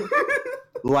Chicago,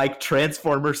 like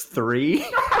Transformers 3.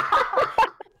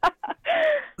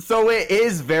 So it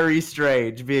is very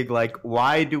strange being like,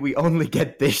 why do we only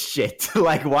get this shit?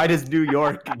 Like, why does New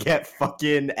York get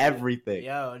fucking everything?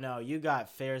 Yo, no, you got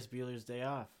Ferris Bueller's Day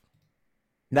Off.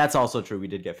 That's also true. We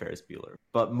did get Ferris Bueller.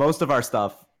 But most of our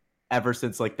stuff, ever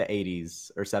since like the 80s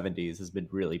or 70s, has been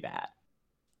really bad.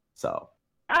 So,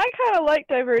 I kind of liked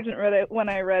Divergent when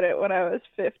I read it when I was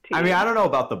 15. I mean, I don't know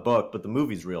about the book, but the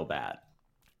movie's real bad.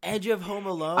 And you have Home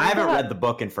Alone. I haven't read the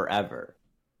book in forever.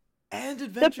 And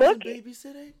Adventures in book-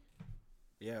 Babysitting.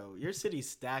 Yo, your city's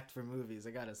stacked for movies.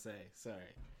 I gotta say,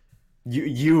 sorry.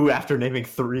 You after naming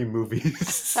 3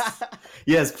 movies.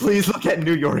 Yes, please look at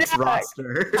New York's Yeah.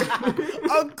 roster.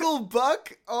 Uncle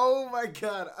Buck. Oh my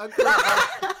God, Uncle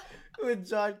Buck with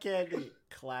John Candy.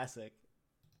 Classic.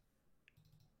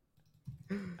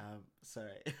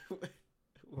 Sorry.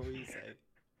 What were you saying?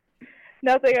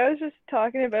 Nothing. I was just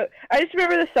talking about. I just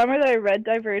remember the summer that I read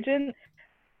Divergent.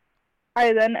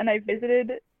 I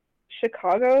visited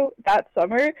Chicago that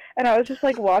summer, and I was just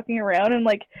like walking around, and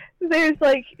like there's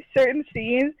like certain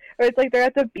scenes where it's like they're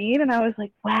at the bean, and I was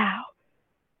like, wow,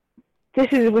 this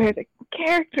is where the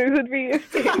characters would be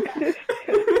if they existed.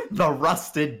 The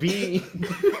rusted bean.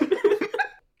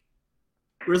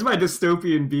 Where's my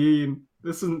dystopian bean?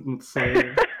 This is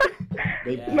insane.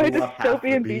 They Yeah. blew My up half the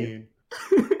dystopian bean.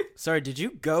 Sorry, did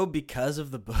you go because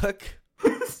of the book?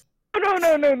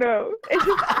 No. It's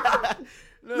just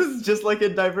This is just like a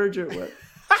Divergent way.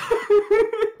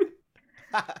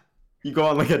 You go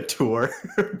on like a tour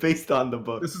based on the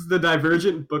book. This is the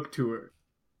Divergent book tour.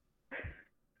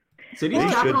 So they need to They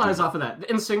should capitalize do. off of that.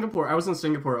 In Singapore, I was in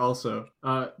Singapore also.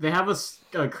 They have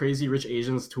a Crazy Rich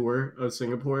Asians tour of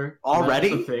Singapore. Already?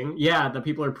 That's a thing. Yeah, that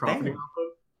people are profiting Damn. off of.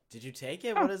 Did you take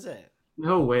it? What is it?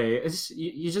 No way. It's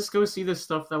you just go see the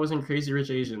stuff that was in Crazy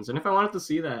Rich Asians. And if I wanted to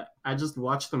see that, I just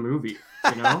watch the movie.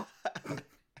 You know?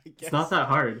 It's not that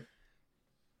hard.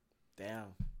 Damn.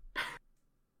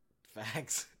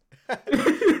 Facts.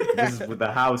 This is with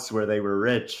the house where they were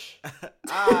rich.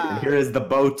 Ah. And here is the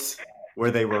boat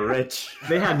where they were rich.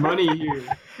 They had money here.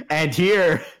 And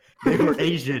here they were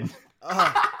Asian.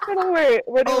 Oh, where they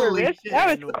were Holy rich. shit.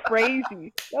 That was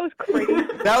crazy. That was crazy.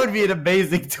 That would be an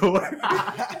amazing tour.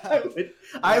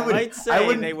 I might say I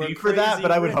wouldn't they were pay for that, crazy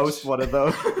but I would rich. host one of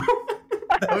those.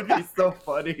 That would be so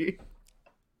funny.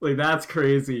 Like, that's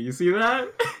crazy. You see that?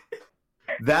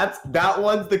 That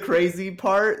one's the crazy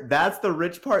part. That's the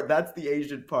rich part. That's the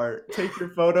Asian part. Take your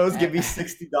photos. Give me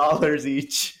 $60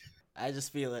 each. I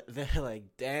just feel it. They're like,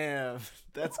 damn,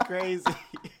 that's crazy.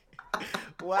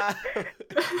 Wow.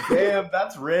 Damn,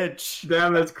 that's rich.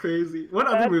 Damn, that's crazy. What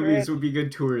other That's movies rich. would be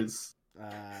good tours? Uh,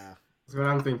 That's what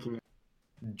I'm thinking.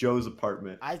 Joe's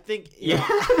apartment. I think, Yeah.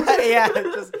 yeah.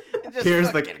 It just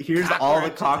Here's fucking all the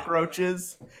cockroaches.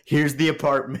 cockroaches. Here's the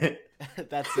apartment.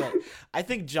 That's it. I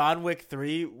think John Wick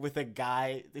 3 with a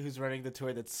guy who's running the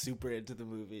tour that's super into the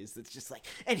movies. That's just like,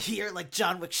 and here, like,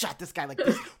 John Wick shot this guy like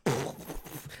this.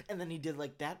 And then he did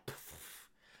like that.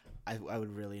 I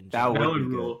would really enjoy That that. That would be would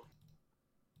good. rule.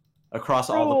 Across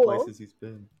all the Cool. places he's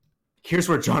been. Here's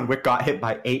where John Wick got hit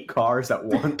by 8 cars at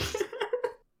once.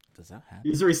 Does that happen?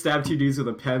 He's where he stabbed 2 dudes with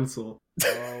a pencil.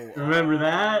 Oh, Remember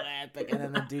that? Epic. And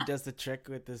then the dude does the trick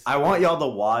with this. I want y'all to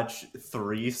watch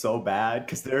 3 so bad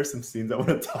because there are some scenes I want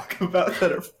to talk about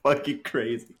that are fucking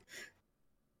crazy.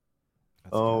 That's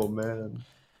Oh man.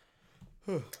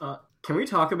 Can we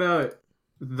talk about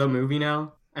the movie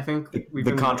now? I think we've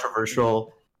The been...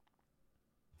 controversial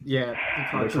Yeah,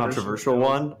 the controversial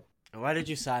one. good. Why did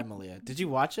you sigh, Malia? Did you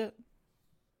watch it?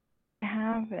 I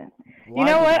haven't. Why You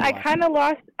know did what? watch I it? kind of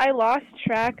lost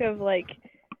track of like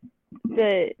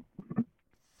the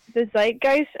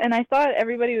zeitgeist, and I thought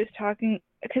everybody was talking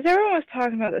because everyone was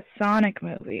talking about the Sonic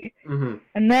movie, Mm-hmm.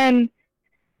 and then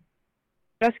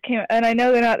just came, and I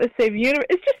know they're not the same universe.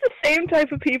 It's just the same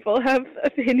type of people have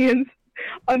opinions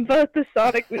on both the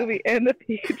Sonic movie and the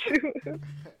Pikachu movie.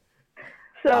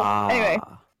 So anyway,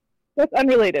 that's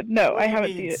unrelated. No, What do I you haven't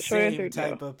mean, seen it. Short same answer, no.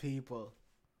 type of people.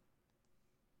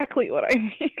 Exactly what I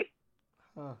mean.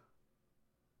 Huh.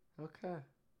 Okay.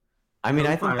 I mean,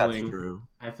 I think that's Profiling. true.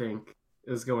 I think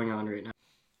is going on right now.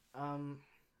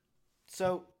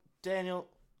 So Daniel,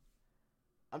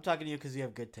 I'm talking to you because you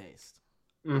have good taste.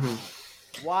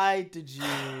 Mm-hmm. Why did you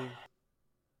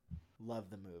love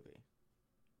the movie?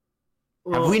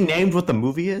 Have we named what the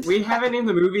movie is? We haven't named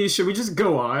the movie. Should we just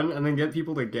go on and then get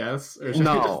people to guess? Or should we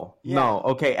No, Yeah. no.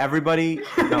 Okay, everybody.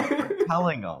 No, we're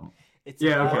telling them. It's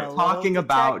Yeah, about okay. a We're little talking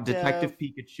about Detective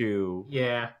Pikachu.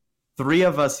 Yeah. 3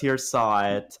 of us here saw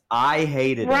it. I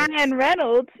hated Ryan it.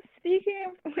 Reynolds. Speaking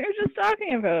of, we were just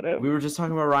talking about him. We were just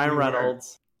talking about Ryan We were.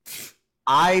 Reynolds.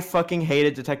 I fucking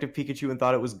hated Detective Pikachu and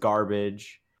thought it was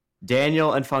garbage.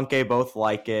 Daniel and Funke both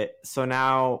like it. So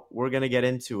now we're going to get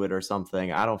into it or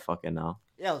something. I don't fucking know.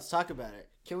 Yeah, let's talk about it.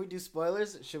 Can we do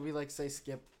spoilers? Should we like say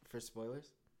skip for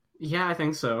spoilers? Yeah, I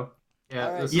think so. Yeah.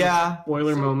 Alright. This is Yeah. a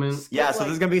spoiler So- moment. Yeah, Like- so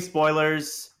there's going to be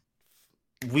spoilers.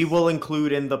 We will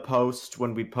include in the post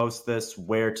when we post this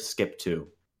where to skip to.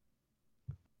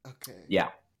 Okay. Yeah.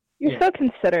 You're Yeah. so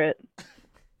considerate.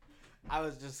 I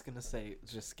was just gonna say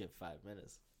just skip 5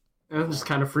 minutes. And just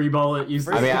kind of freeball it. Use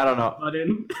the I mean, I don't know.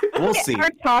 button. We'll If see. we're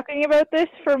talking about this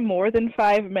for more than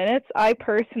 5 minutes, I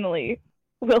personally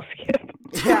will skip.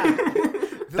 Yeah.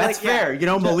 That's fair. You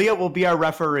know, Malia will be our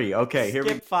referee. Okay, here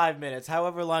Skip we 5 minutes.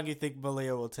 However long you think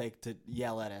Malia will take to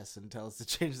yell at us and tell us to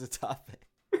change the topic.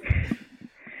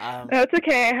 No, it's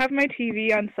okay. I have my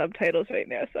TV on subtitles right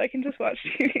now, so I can just watch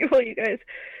TV while you guys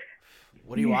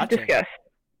What are you watching? discuss.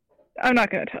 I'm not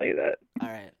going to tell you that. All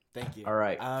right. Thank you. All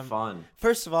right, Um, fun.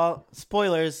 First of all,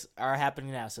 spoilers are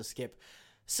happening now, so skip.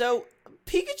 So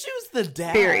Pikachu's the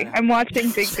dad. Theory. I'm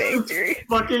watching Big Bang Theory.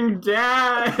 Fucking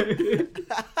dad.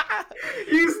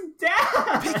 He's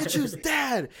dad. Pikachu's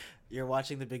dad. You're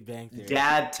watching The Big Bang Theory.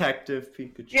 Dad Detective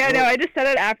Pikachu. Yeah, no, I just said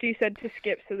it after you said to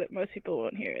skip so that most people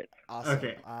won't hear it. Awesome.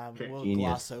 Okay. Okay. We'll Genius.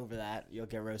 gloss over that. You'll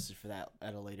get roasted for that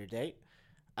at a later date.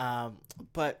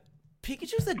 But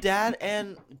Pikachu's the dad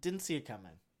and didn't see it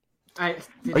coming. I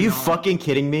did Are you not. fucking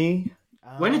kidding me?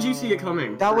 When did you see it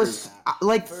coming? That was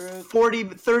like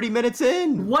 30 minutes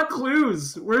in. What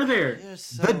clues were there? You're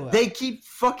so, They keep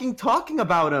fucking talking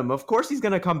about him. Of course he's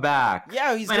gonna come back.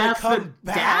 yeah, he's But gonna that's come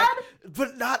the back, dad?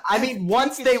 but not. I as mean,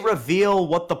 once they Pikachu. reveal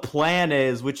what the plan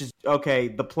is, which is okay,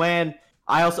 the plan.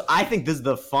 I think this is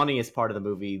the funniest part of the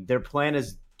movie. Their plan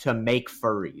is to make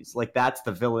furries. Like that's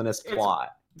the villainous It's- plot.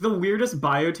 The weirdest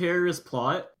bioterrorist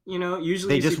plot, you know? Usually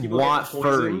They you see just people want get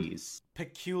poisoned. furries.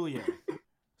 peculiar,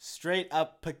 straight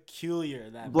up peculiar.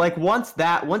 That Like once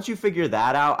you figure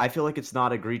that out, I feel like it's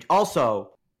not egregious.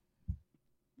 Also,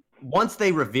 once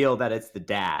they reveal that it's the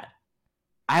dad,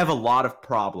 I have a lot of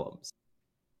problems.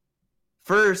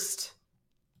 First,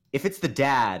 if it's the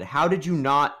dad, how did you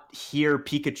not hear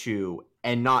Pikachu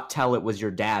and not tell it was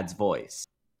your dad's voice?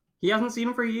 He hasn't seen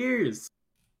him for years.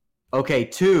 Okay,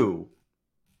 2.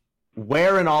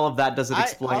 Where in all of that does it I-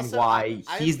 explain also, why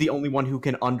I- he's the only one who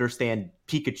can understand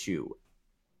Pikachu?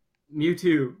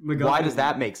 Mewtwo, McGuffin. Why does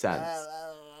that make sense?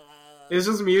 It's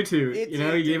just Mewtwo. It's You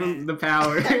know, you gave him the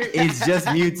power. It's just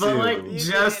Mewtwo. But like,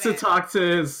 just to talk to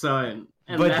his son.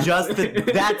 And But that's just it.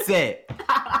 that's it.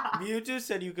 Mewtwo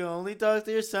said you can only talk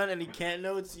to your son, and he can't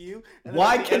know it's you. And then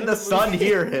Why at the can end the of son movie-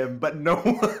 hear him, but no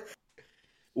one?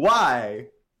 Why?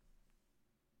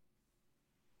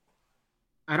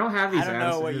 I don't have these I don't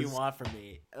know what you answers. want from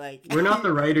me. Like We're not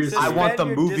the writers. I Suspend want the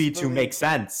your movie to disbelief. make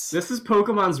sense. This is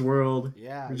Pokemon's world.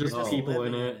 Yeah, We're just you're people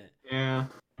in living it. Yeah.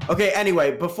 Okay,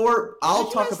 anyway, before I'll Did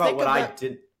you talk guys about think what of I that-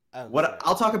 did. Oh, What sorry.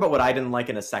 I'll talk about what I didn't like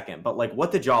in a second. But like,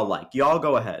 what did y'all like? Y'all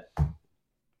go ahead.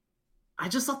 I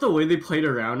just thought the way they played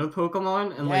around with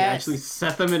Pokemon and like Yes. actually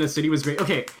set them in a city was great.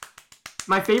 Okay,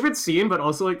 my favorite scene, but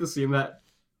also like the scene that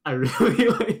I really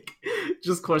like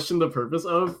just questioned the purpose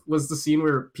of was the scene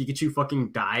where Pikachu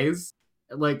fucking dies.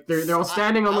 Like they're all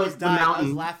standing on I like was the dying. I was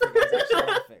mountain. laughing. I was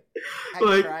actually laughing. I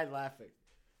Like- tried laughing.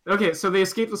 Okay, so they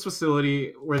escape this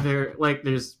facility where they're like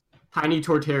there's tiny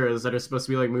Torterras that are supposed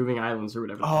to be like moving islands or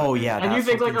whatever. Oh yeah, and that you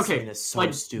think like, fucking okay, scene is so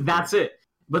like stupid. that's it.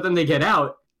 But then they get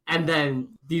out, and then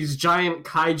these giant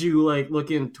kaiju like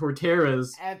looking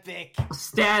Torterras Epic.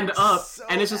 stand up, So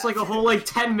and it's just like a whole like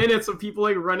 10 minutes of people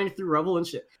like running through rubble and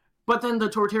shit. But then the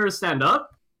Torterras stand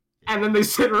up, and then they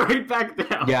sit right back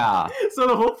down. Yeah. So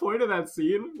the whole point of that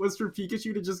scene was for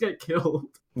Pikachu to just get killed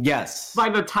Yes. by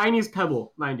the tiniest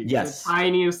pebble, mind you. Yes. The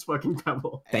tiniest fucking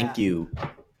pebble. Thank Yeah. you.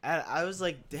 And I was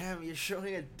like, damn, you're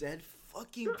showing a dead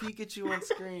fucking Pikachu on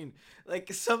screen.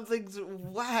 Like, something's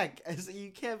whack. I said,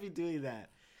 you can't be doing that.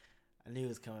 I knew he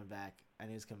was coming back.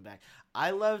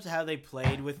 I loved how they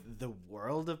played with the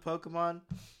world of Pokemon.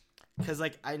 Because,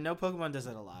 like, I know Pokemon does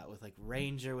it a lot with, like,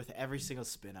 Ranger, with every single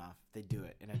spin-off. They do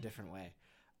it in a different way.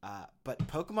 But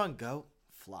Pokemon Go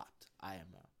flopped,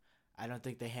 IMO. I don't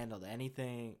think they handled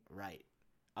anything right.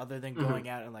 Other than going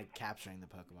out and, like, capturing the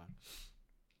Pokemon.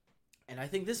 And I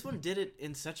think this one did it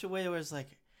in such a way where it's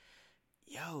like,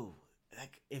 yo,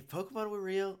 like if Pokemon were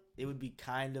real, it would be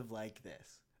kind of like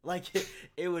this. Like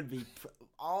it would be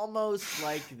almost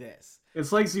like this.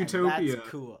 It's like And Zootopia. that's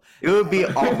cool. It would be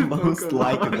almost Pokemon.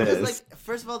 like Because this. like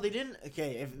first of all, they didn't.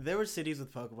 Okay, if there were cities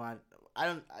with Pokemon,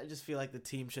 I just feel like the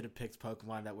team should have picked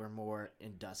Pokemon that were more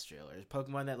industrial or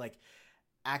Pokemon that like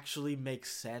actually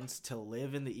makes sense to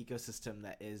live in the ecosystem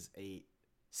that is a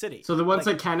city. So the ones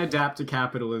Like, that can adapt to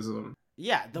capitalism,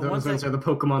 yeah, the those ones that are the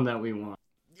Pokemon that we want.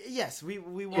 yes, we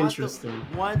want Interesting.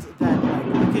 the ones that like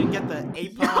we can get the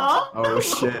Apom. Oh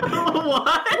shit.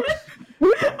 What?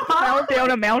 Fell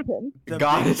down a mountain. The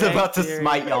God Big is Bang about to Theory.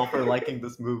 smite y'all for liking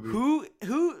this movie. Who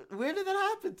where did that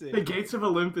happen to? The gates of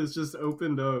Olympus just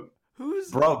opened up.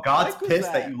 Who's Bro, God's Mike was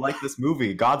pissed that you like this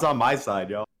movie. God's on my side,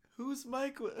 y'all. Who's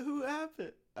Mike? Who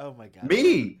happened? Oh my god.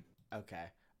 Me. Okay.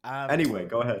 Anyway,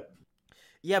 go ahead.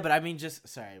 Yeah, but I mean, just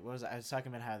sorry. What was I was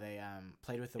talking about? How they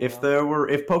played with the If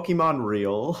world. if Pokemon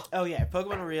real, Oh yeah, if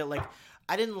Pokemon were real. Like,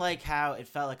 I didn't like how it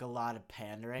felt like a lot of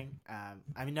pandering.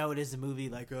 I mean, no, it is a movie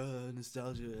like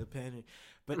nostalgia, pandering,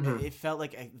 but Mhm. it felt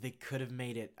like they could have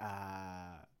made it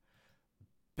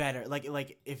better.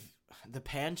 Like if the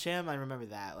Pancham, I remember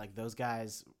that. Like those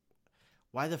guys,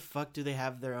 why the fuck do they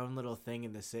have their own little thing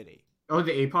in the city? Oh,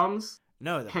 the Apoms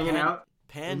No, the hanging out.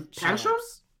 Panchams.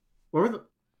 Panchams? What were the?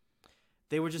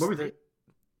 They were just What were they?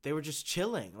 they were just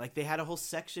chilling. Like they had a whole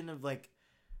section of like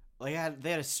Like they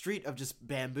had a street of just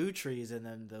bamboo trees, and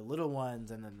then the little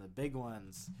ones, and then the big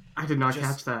ones. I did not Just-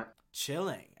 catch that.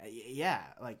 Chilling. Yeah,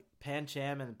 like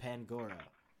Pancham and Pangoro.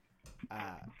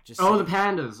 Just Oh, the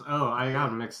pandas. Oh, I got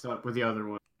them mixed up with the other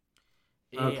one.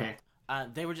 yeah. Okay.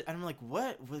 They were just, and I'm like,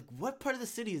 what part of the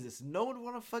city is this? No one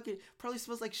want to fucking, probably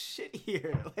smells like shit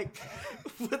here. Like,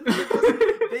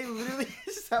 they literally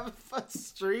just have a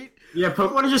street. Yeah,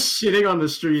 Pokemon are just shitting on the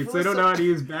streets. They don't know how to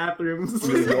use bathrooms.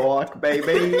 New York,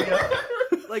 baby.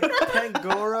 Like,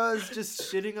 Pangora's just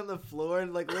shitting on the floor,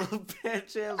 and like little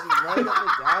Panchams running up and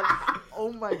down.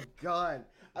 Oh my god.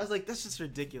 I was like, that's just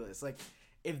ridiculous. Like,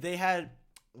 if they had,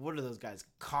 what are those guys?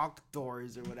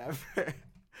 Conkedors or whatever.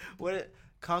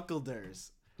 Conkeldurs.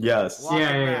 Yes. Walking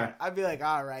Yeah. around. I'd be like,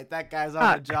 all right, that guy's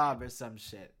on the job or some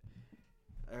shit.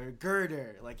 Or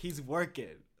Girder, like he's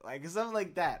working. Like something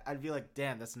like that. I'd be like,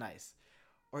 damn, that's nice.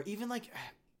 Or even like,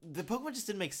 the Pokemon just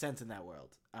didn't make sense in that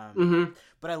world. Mm-hmm.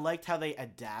 But I liked how they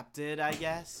adapted, I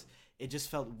guess. It just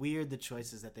felt weird, the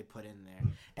choices that they put in there.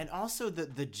 And also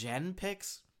the gen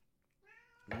picks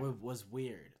was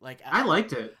weird. Like I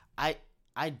liked it.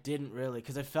 I didn't really,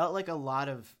 because it felt like a lot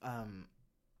of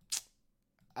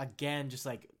again, just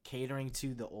like catering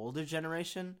to the older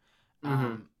generation.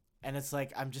 Mhm. And it's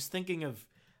like, I'm just thinking of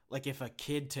like, if a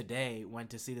kid today went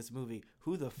to see this movie,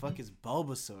 who the fuck is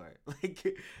Bulbasaur?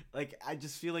 Like I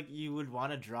just feel like you would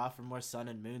want to draw for more Sun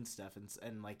and Moon stuff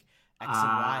and like X and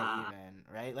Y even,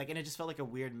 right? Like, and it just felt like a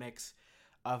weird mix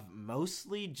of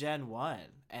mostly Gen 1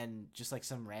 and just like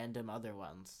some random other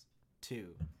ones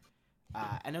too.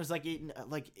 And it was like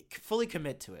fully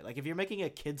commit to it. Like, if you're making a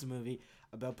kids movie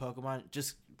about Pokemon,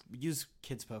 just use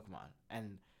kids Pokemon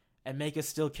and make us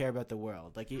still care about the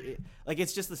world. Like,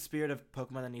 it's just the spirit of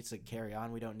Pokemon that needs to carry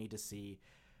on. We don't need to see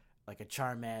like a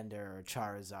Charmander or a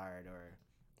Charizard or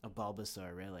a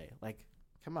Bulbasaur, really. Like,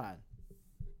 come on.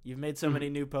 You've made so many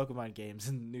new Pokemon games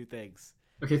and new things.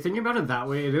 Okay, thinking about it that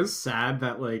way, it is sad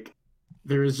that like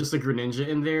there is just a Greninja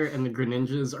in there, and the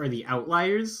Greninjas are the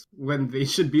outliers when they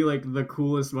should be like the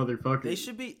coolest motherfuckers. They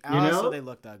should be. You Also, know? they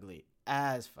looked ugly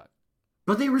as fuck.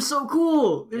 But they were so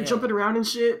cool. They were Yeah. jumping around and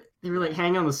shit. They were like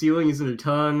hanging on the ceiling using their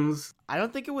tongues. I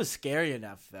don't think it was scary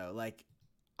enough though. Like,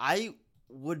 I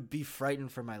would be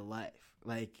frightened for my life.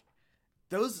 Like,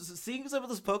 seeing some of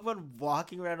those Pokemon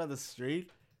walking around on the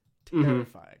street,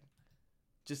 terrifying.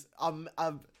 Just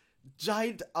a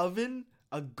giant oven,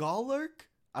 a Golurk,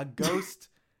 a ghost.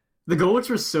 The Golurks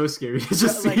were so scary to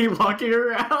just Like- see walking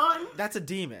around. That's a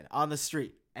demon on the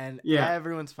street, and Yeah.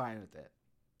 everyone's fine with it.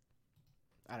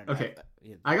 I don't know. Okay.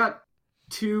 Yeah. I got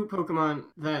 2 Pokemon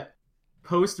that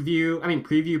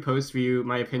preview, post view,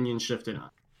 my opinion shifted on.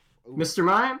 Ooh. Mr.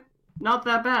 Mime, not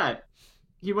that bad.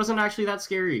 He wasn't actually that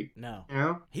scary. No. You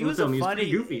know? He In the was film, a funny.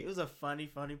 pretty goofy. It was a funny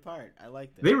part. I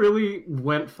liked it. They really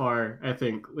went far, I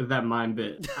think, with that mime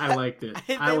bit. I liked it.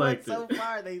 They I liked went it. so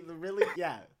far. They really,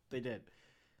 yeah, they did. It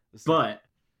was- But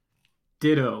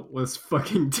Ditto was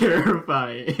fucking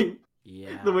terrifying.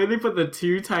 yeah, The way they put the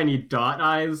 2 tiny dot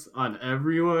eyes on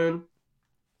everyone.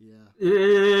 yeah,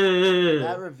 Ugh.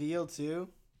 that reveal too.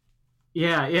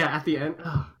 Yeah, at the end.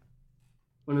 Ugh.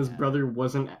 When his Yeah. brother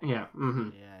wasn't. Yeah.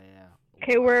 Yeah.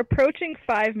 Okay, we're approaching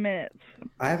 5 minutes.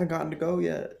 I haven't gotten to go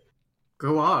yet.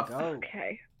 Go off. Go.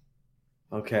 Okay.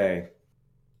 Okay.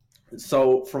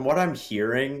 So, from what I'm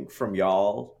hearing from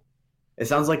y'all, it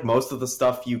sounds like most of the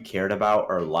stuff you cared about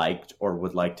or liked or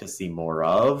would like to see more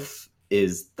of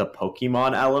is the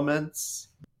Pokemon elements.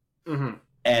 hmm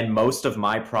And most of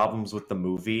my problems with the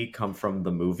movie come from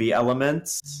the movie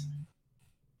elements.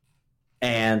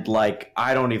 And, like,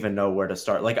 I don't even know where to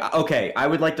start. Like, okay, I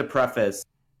would like to preface,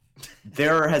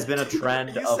 there has been a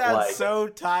trend You of, sound like... so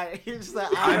tired. You're just like,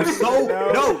 I'm don't so even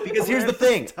know no, because here's where the to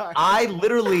thing. start. I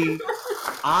literally,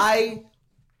 I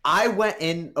went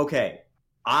in. Okay,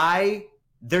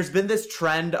 there's been this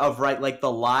trend of like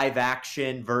the live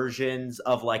action versions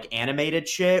of like animated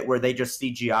shit where they just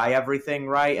CGI everything,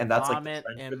 right? And that's like the Vomit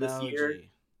trend for this year. emoji.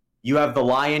 You have the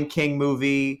Lion King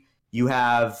movie. You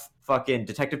have fucking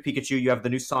Detective Pikachu. You have the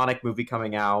new Sonic movie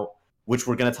coming out, which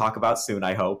we're gonna talk about soon,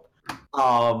 I hope.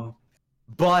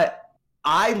 But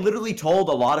I literally told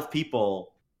a lot of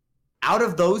people, out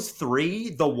of those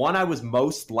 3, the one I was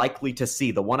most likely to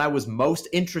see, the one I was most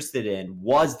interested in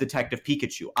was Detective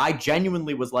Pikachu. I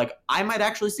genuinely was like, I might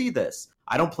actually see this.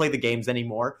 I don't play the games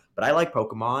anymore, but I like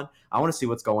Pokemon. I want to see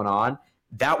what's going on.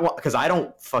 That one, because I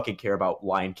don't fucking care about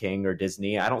Lion King or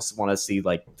Disney. I don't want to see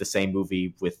like the same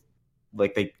movie with,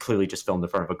 like, they clearly just filmed in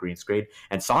front of a green screen.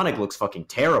 And Sonic looks fucking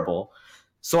terrible.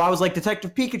 So I was like,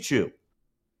 Detective Pikachu.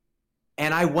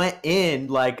 And I went in,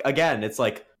 like, again, it's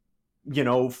like,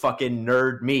 fucking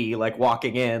nerd me, like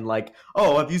walking in, like,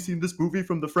 oh, have you seen this movie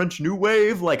from the French New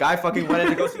Wave? Like, I fucking went in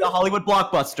to go see a Hollywood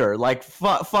blockbuster. Like,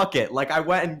 fuck it. Like, I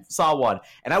went and saw one,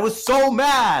 and I was so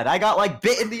mad. I got like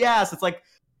bit in the ass. It's like,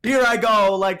 here I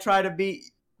go, like, try to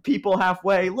meet people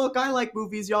halfway. Look, I like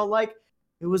movies y'all like.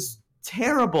 It was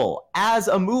terrible as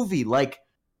a movie. Like,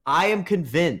 I am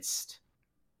convinced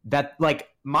that, like,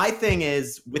 my thing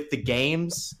is with the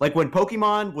games, like when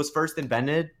Pokemon was first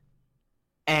invented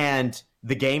and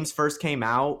the games first came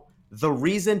out, the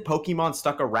reason Pokemon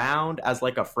stuck around as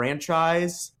like a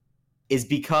franchise is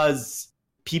because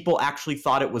people actually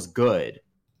thought it was good,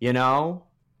 you know?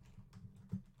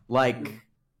 Like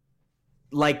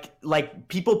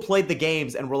people played the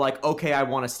games and were like, okay, I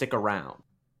want to stick around,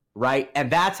 right?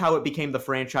 And that's how it became the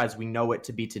franchise we know it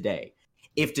to be today.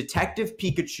 If Detective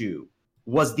Pikachu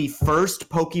was the first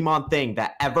Pokemon thing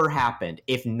that ever happened,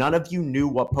 if none of you knew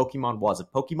what Pokemon was, if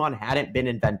Pokemon hadn't been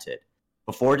invented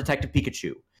before Detective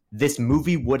Pikachu, this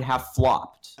movie would have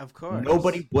flopped. Of course.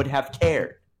 Nobody would have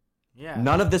cared. Yeah.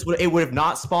 None of this would have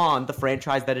not spawned the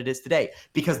franchise that it is today,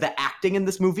 because the acting in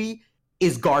this movie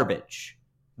is garbage.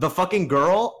 The fucking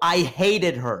girl, I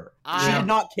hated her. She did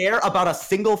not care about a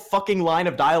single fucking line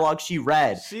of dialogue she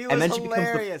read. She was and then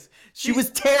hilarious. She was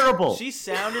terrible. She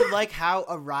sounded like how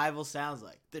a rival sounds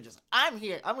like. They're just, I'm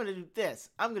here. I'm going to do this.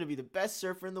 I'm going to be the best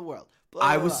surfer in the world. Blah,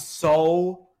 blah, I was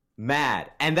so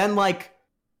mad. And then, like,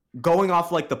 going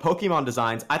off, like, the Pokemon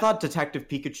designs, I thought Detective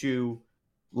Pikachu,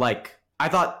 like, I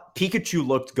thought Pikachu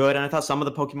looked good, and I thought some of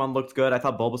the Pokemon looked good. I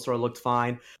thought Bulbasaur looked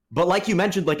fine. But like you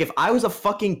mentioned, like, if I was a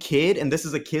fucking kid and this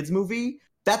is a kid's movie,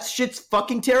 that shit's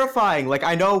fucking terrifying. Like,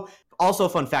 I know, also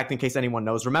fun fact in case anyone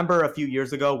knows, remember a few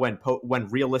years ago when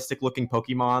realistic-looking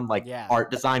Pokemon, like,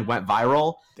 art design went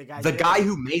viral? The guy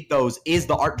who made those is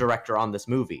the art director on this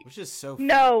movie. Which is so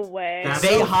No way.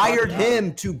 They hired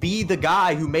him to be the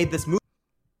guy who made this movie.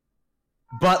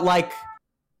 But, like,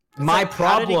 my problem...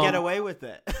 How did he get away with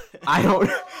it? I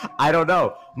don't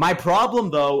know. My problem,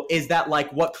 though, is that,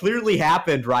 like, what clearly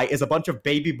happened, right, is a bunch of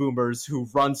baby boomers who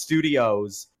run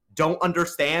studios don't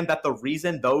understand that the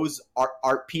reason those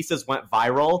art pieces went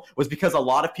viral was because a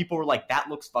lot of people were like, that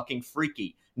looks fucking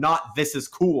freaky, not this is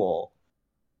cool.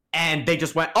 And they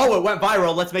just went, oh, it went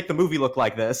viral, let's make the movie look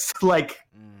like this. Like,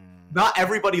 not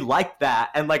everybody liked that.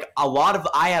 And, like,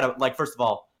 first of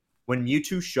all, when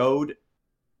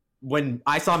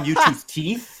I saw Mewtwo's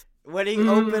teeth... When he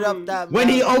opened up that mouth. When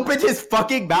he opened his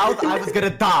fucking mouth, I was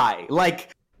gonna die. Like,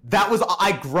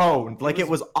 I groaned. Like, it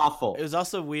was awful. It was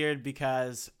also weird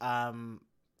because,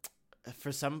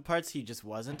 for some parts he just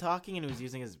wasn't talking and he was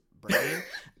using his brain.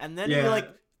 And then he, like,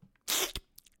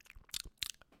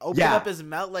 opened up his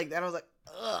mouth like that. I was like,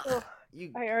 ugh.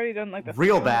 I already don't like the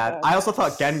real bad. I also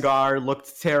thought Gengar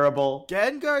looked terrible.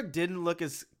 Gengar didn't look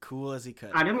as cool as he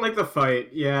could. I didn't like the fight.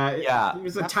 Yeah. He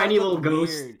was a tiny little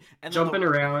ghost jumping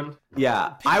around.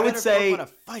 Yeah, I would say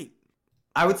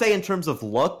in terms of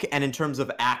look and in terms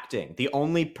of acting, the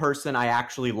only person I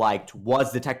actually liked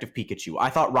was Detective Pikachu. I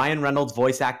thought Ryan Reynolds'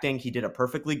 voice acting, he did a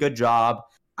perfectly good job.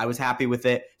 I was happy with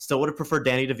it. Still would have preferred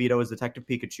Danny DeVito as Detective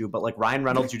Pikachu, but, like, Ryan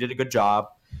Reynolds, you did a good job.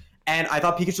 And I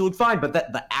thought Pikachu looked fine, but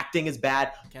the acting is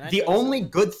bad. The only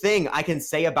good thing I can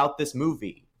say about this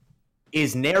movie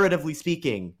is, narratively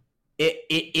speaking, it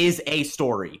is a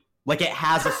story. Like, it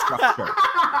has a structure.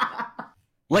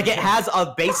 Like, it has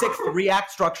a basic 3-act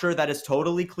structure that is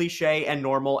totally cliche and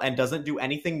normal and doesn't do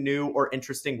anything new or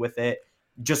interesting with it.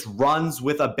 Just runs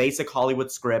with a basic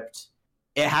Hollywood script.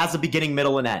 It has a beginning,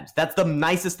 middle, and end. That's the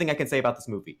nicest thing I can say about this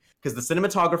movie. Because the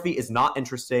cinematography is not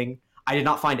interesting. I did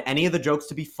not find any of the jokes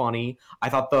to be funny. I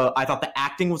thought the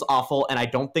acting was awful, and I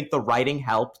don't think the writing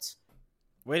helped.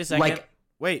 Wait a second.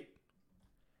 Wait.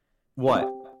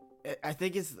 What? I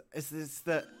think it's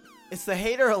the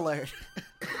hater alert.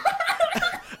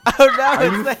 Oh no,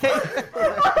 it's the hater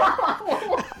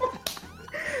alert.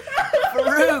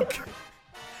 Farouk,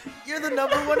 you're the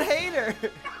 #1 hater.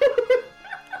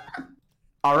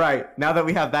 All right, now that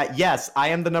we have that, yes, I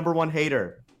am the #1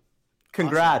 hater.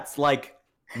 Congrats. Awesome. Like,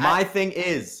 my thing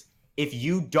is, if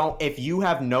you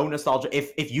have no nostalgia,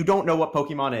 if you don't know what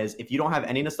Pokemon is, if you don't have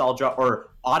any nostalgia or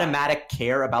automatic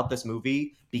care about this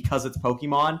movie because it's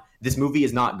Pokemon, this movie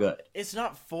is not good. It's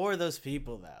not for those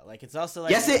people, though. Like, it's also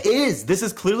like... Yes, it is. This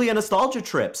is clearly a nostalgia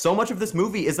trip. So much of this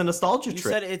movie is a nostalgia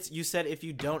trip. You said if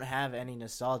you don't have any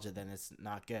nostalgia, then it's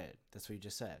not good. That's what you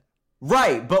just said.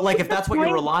 Right, but, like, if that's what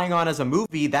you're relying on as a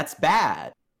movie, that's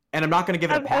bad. And I'm not going to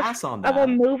give it a pass on that. Of a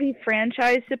movie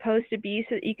franchise supposed to be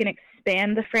so that you can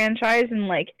expand the franchise and,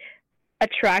 like,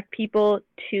 attract people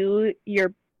to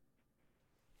your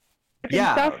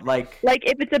stuff. like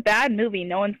if it's a bad movie,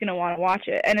 no one's going to want to watch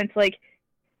it. And it's like,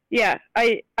 Yeah,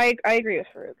 I agree with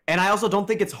Farouk. And I also don't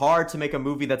think it's hard to make a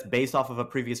movie that's based off of a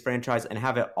previous franchise and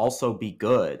have it also be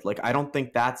good. Like, I don't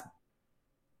think that's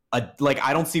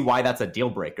I don't see why that's a deal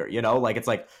breaker, you know? Like, it's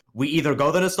like, we either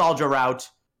go the nostalgia route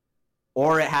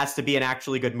or it has to be an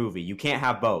actually good movie. You can't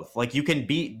have both. Like, you can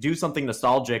do something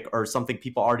nostalgic or something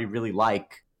people already really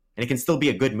like, and it can still be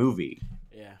a good movie.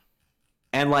 Yeah.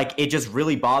 And, like, it just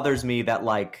really bothers me that,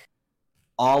 like,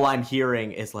 all I'm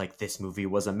hearing is, like, this movie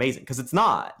was amazing. Because it's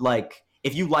not. Like,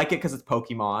 if you like it because it's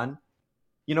Pokemon,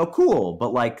 you know, cool.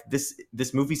 But, like, this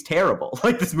movie's terrible.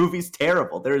 Like, this movie's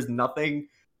terrible. There is nothing,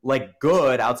 like,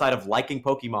 good outside of liking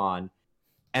Pokemon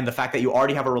and the fact that you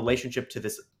already have a relationship to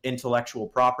this intellectual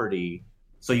property.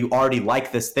 So you already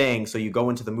like this thing. So you go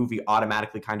into the movie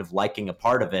automatically kind of liking a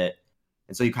part of it.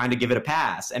 And so you kind of give it a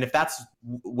pass. And if that's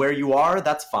where you are,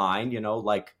 that's fine. You know,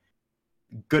 like,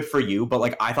 good for you. But,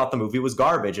 like, I thought the movie was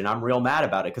garbage and I'm real mad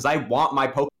about it because I want my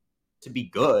Pokemon to be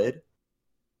good.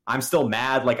 I'm still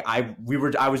mad. Like, I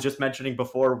was just mentioning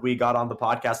before we got on the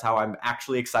podcast how I'm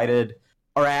actually excited,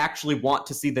 or I actually want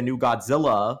to see the new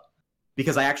Godzilla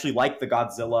because I actually like the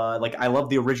Godzilla. Like, I love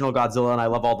the original Godzilla and I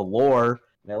love all the lore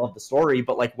and I love the story.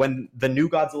 But, like, when the new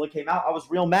Godzilla came out, I was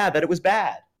real mad that it was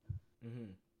bad.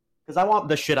 Because I want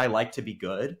the shit I like to be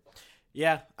good.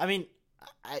 Yeah, I mean,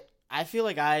 I feel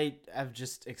like I have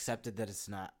just accepted that it's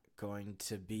not going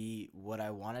to be what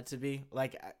I want it to be.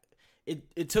 Like,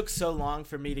 it took so long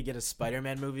for me to get a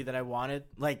Spider-Man movie that I wanted,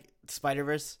 like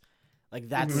Spider-Verse. Like,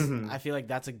 that's I feel like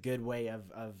that's a good way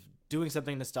of doing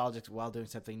something nostalgic while doing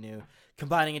something new,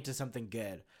 combining it to something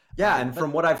good. Yeah, and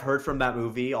from what I've heard from that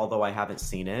movie, although I haven't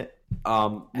seen it,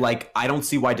 like, I don't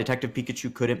see why Detective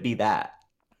Pikachu couldn't be that.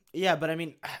 Yeah, but I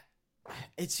mean,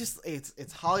 it's just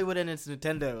it's Hollywood and it's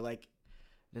Nintendo. Like,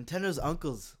 Nintendo's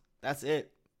uncles. That's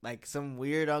it. Like, some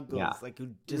weird uncles, like,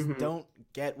 who just don't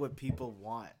get what people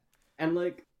want. And,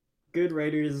 like, good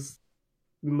writers,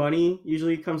 money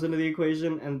usually comes into the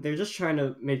equation, and they're just trying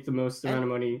to make the most amount of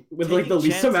money with, like, the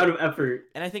least amount of effort.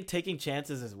 And I think taking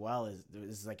chances as well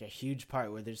is like a huge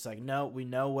part where they're just like, no, we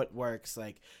know what works.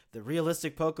 Like, the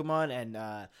realistic Pokemon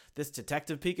and this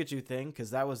Detective Pikachu thing, because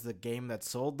that was the game that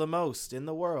sold the most in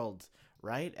the world,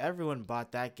 right? Everyone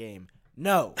bought that game.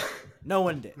 No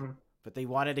one did. But they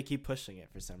wanted to keep pushing it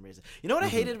for some reason. You know what I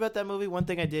hated about that movie? One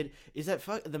thing I did is that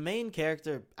the main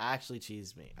character actually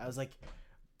cheesed me. I was like,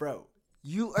 bro,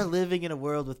 you are living in a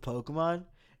world with Pokemon,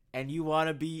 and you want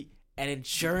to be an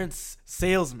insurance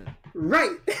salesman.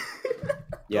 Right.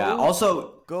 Yeah,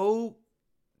 Go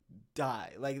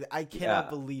die. Like, I cannot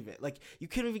believe it. Like, you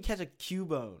couldn't even catch a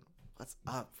Cubone. What's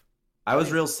up? I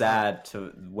was real sad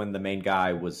when the main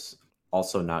guy was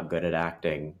also not good at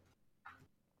acting.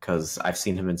 Because I've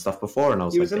seen him in stuff before, and I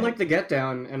was like... He was in, like, The Get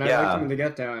Down, and I liked him in The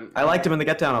Get Down. I liked him in The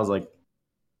Get Down. I was like,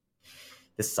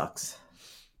 this sucks.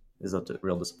 This is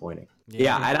real disappointing.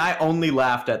 Yeah, and I only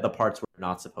laughed at the parts where we're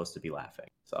not supposed to be laughing.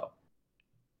 So,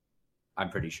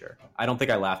 I'm pretty sure. I don't think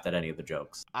I laughed at any of the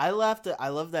jokes. I laughed at... I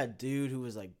love that dude who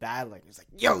was, like, battling. He's like,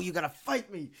 yo, you gotta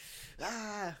fight me!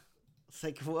 Ah! It's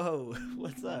like, whoa,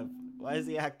 what's up? Why is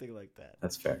he acting like that?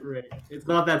 That's fair. Right. It's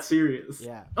not that serious.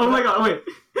 Yeah. Oh my god, wait.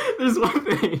 There's one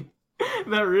thing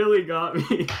that really got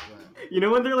me. You know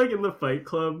when they're, like, in the fight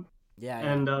club? Yeah.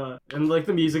 And like,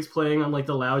 the music's playing on, like,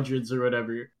 the Loudreds or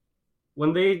whatever.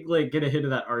 When they, like, get a hit of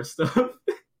that R stuff,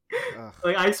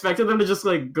 like, I expected them to just,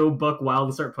 like, go buck wild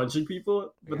and start punching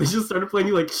people, but they just started playing,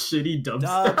 like, shitty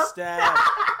dubstep.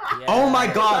 Yeah. Oh my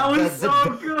god! That was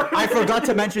so good! I forgot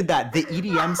to mention that. The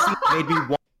EDM scene made me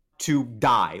want to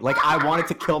die. Like, I wanted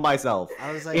to kill myself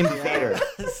I was like, in the theater.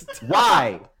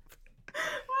 Why?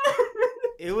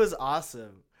 It was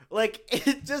awesome. Like,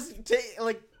 it just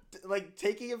like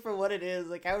taking it for what it is.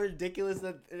 Like, how ridiculous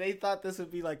that they thought this would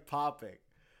be, like, popping.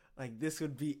 Like, this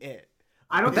would be it.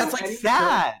 I don't. But that's, like,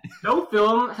 sad. No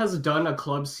film has done a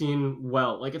club scene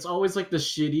well. Like, it's always, like, the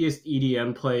shittiest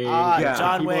EDM playing. Yeah.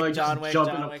 John People, Wick, like, John just Wick,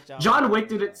 jumping John up. Wick, John Wick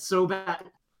did it so bad.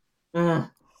 And,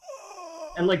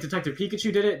 like, Detective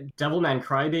Pikachu did it. Devilman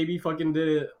Crybaby fucking did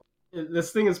it.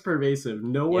 This thing is pervasive.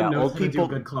 No one knows old how to do people a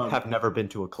good club. have never been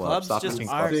to a club. Clubs Stop just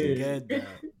making aren't club scenes. good,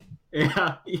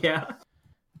 though.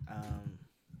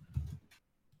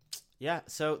 Yeah.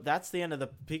 So that's the end of the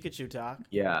Pikachu talk.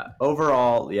 Yeah.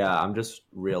 Overall, yeah, I'm just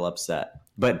real upset.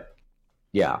 But,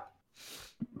 yeah.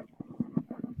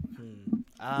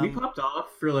 We popped off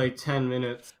for like 10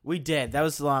 minutes. We did. That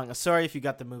was long. Sorry if you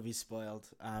got the movie spoiled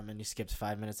and you skipped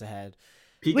 5 minutes ahead.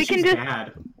 Pikachu's We can just-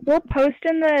 dad. We'll post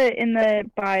in the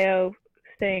bio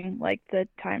thing, like, the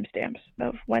timestamps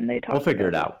of when they talk. We'll figure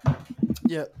it out.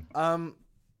 Yeah.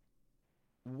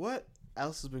 What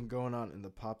else has been going on in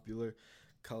the popular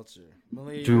culture?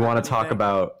 Malia, Do we you want have to talk anything?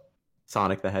 about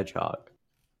Sonic the Hedgehog?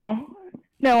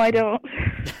 No, I don't.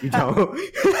 You don't?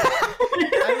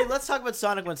 I mean, let's talk about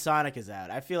Sonic when Sonic is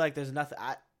out. I feel like there's nothing.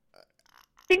 I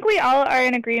think we all are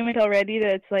in agreement already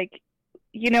that it's like,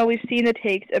 we've seen the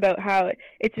takes about how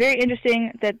it's very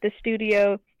interesting that the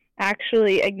studio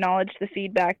actually acknowledged the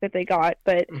feedback that they got,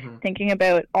 but thinking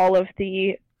about all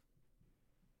the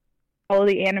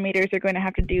animators are going to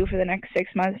have to do for the next 6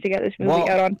 months to get this movie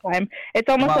out on time. It's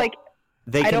almost like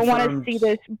I don't want to see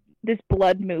this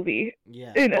blood movie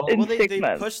in 6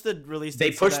 months. Pushed the release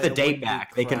They date pushed so the that it date wouldn't be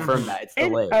back. They crushed. confirmed that. It's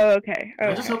delayed. Oh, okay.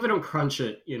 I just hope they don't crunch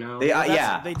it,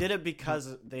 They did it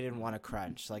because they didn't want to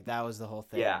crunch. Like, that was the whole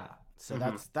thing. Yeah. So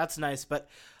that's nice. But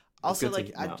also, good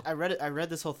like, to know. I read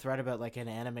this whole thread about, like, an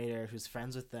animator who's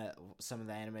friends with some of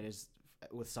the animators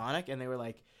with Sonic, and they were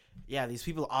like, yeah, these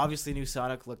people obviously knew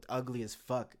Sonic looked ugly as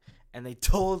fuck. And they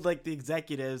told, like, the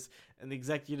executives, and the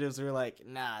executives were like,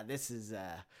 nah, this is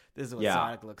what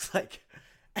Sonic looks like.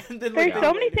 And then, there's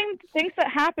so many things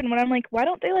that happen when I'm like, why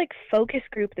don't they, like, focus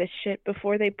group this shit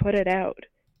before they put it out?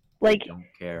 Like, I don't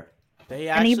care. They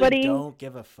actually don't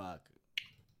give a fuck.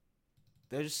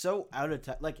 They're just so out of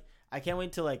touch. Like, I can't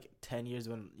wait till, like, 10 years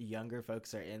when younger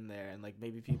folks are in there, and, like,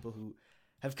 maybe people who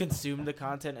have consumed the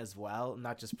content as well,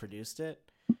 not just produced it,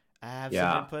 have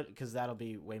some input, because that'll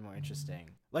be way more interesting.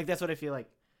 Like, that's what I feel like,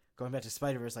 going back to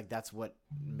Spider-Verse, like, that's what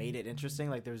made it interesting.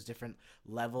 Like, there's different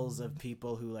levels of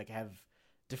people who, like, have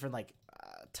different, like,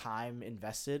 time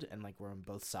invested, and, like, we're on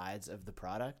both sides of the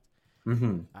product,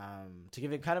 to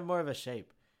give it kind of more of a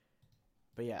shape.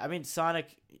 But yeah, I mean,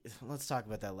 Sonic, let's talk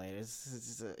about that later.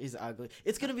 He's ugly.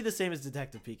 It's going to be the same as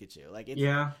Detective Pikachu. Like, it's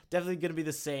definitely going to be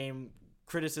the same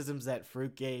criticisms that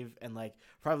Fruit gave, and, like,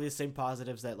 probably the same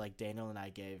positives that, like, Daniel and I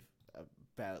gave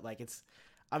about. Like,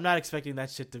 I'm not expecting that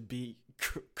shit to be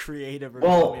creative or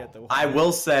funny at the I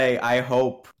will say, I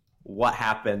hope what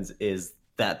happens is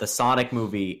that the Sonic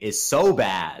movie is so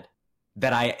bad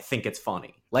that I think it's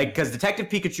funny. Like, because Detective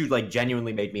Pikachu, like,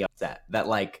 genuinely made me upset that,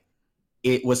 like,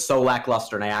 it was so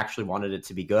lackluster and I actually wanted it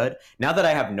to be good. Now that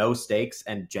I have no stakes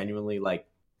and genuinely, like,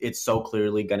 it's so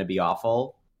clearly going to be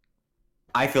awful,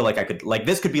 I feel like I could, like,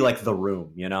 this could be like The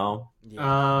Room, you know? Yeah.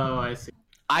 Oh, I see.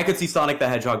 I could see Sonic the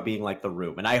Hedgehog being like The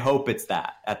Room, and I hope it's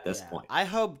that at this point. I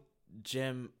hope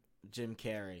Jim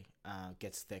Carrey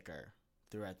gets thicker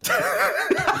throughout the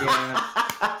movie.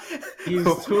 Yeah.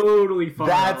 He's totally fine.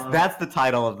 That's the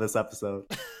title of this episode.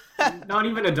 Not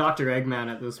even a Dr. Eggman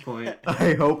at this point.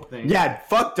 I hope. Yeah,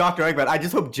 fuck Dr. Eggman. I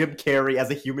just hope Jim Carrey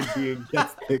as a human being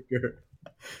gets thicker.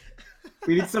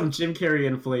 We need some Jim Carrey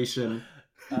inflation.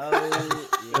 Oh,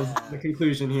 yeah. The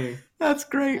conclusion here. That's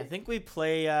great. I think we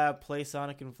play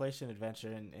Sonic Inflation Adventure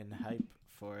in hype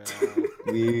for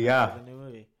the new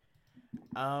movie.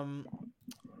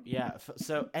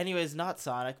 So anyways, not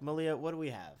Sonic. Malia, what do we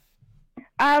have?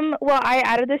 Well, I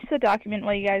added this to the document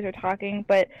while you guys were talking,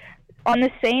 but on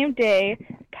the same day,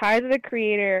 Tyler the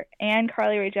Creator and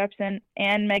Carly Rae Jepsen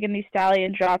and Megan Thee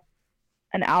Stallion dropped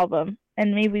an album,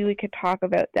 and maybe we could talk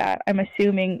about that. I'm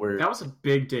assuming that was a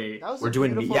big day. We're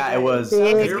doing day. It was.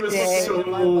 There was so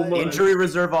much. Injury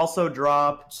Reserve also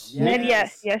dropped.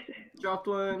 Yes. Dropped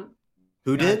one.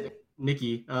 Who did?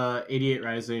 Nikki, 88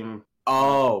 Rising.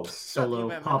 Oh,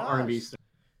 solo pop R&B stuff.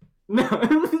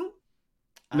 No.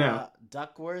 No.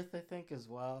 Duckworth, I think, as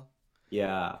well.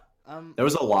 Yeah. There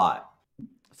was a lot.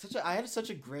 I had such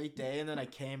a great day, and then I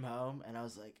came home, and I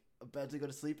was like about to go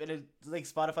to sleep, and it, like,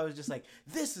 Spotify was just like,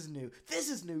 this is new,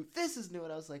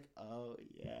 and I was like, oh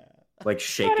yeah. Like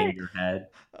shaking your head.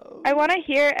 Oh. I want to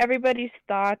hear everybody's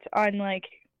thoughts on, like,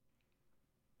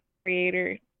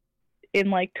 Creator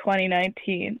in, like,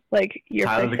 2019. Like, your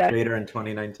Tyler the Creator in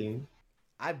 2019.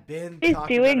 I've been. He's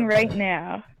doing right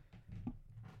now.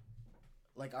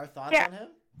 Like, our thoughts on him?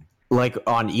 Like,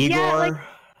 on Igor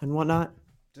and whatnot?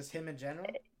 Just him in general?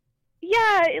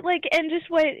 Yeah, like, and just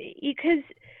what, because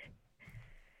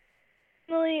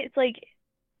it's like,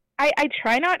 I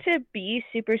try not to be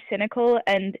super cynical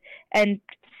and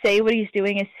say what he's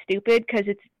doing is stupid, because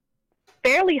it's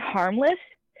fairly harmless.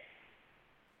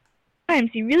 Sometimes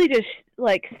he really just,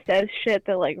 like, says shit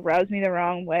that, like, rubs me the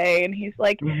wrong way, and he's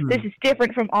like, this is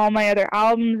different from all my other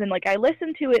albums, and, like, I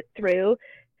listened to it through,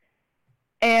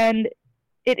 and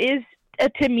it is,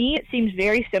 to me, it seems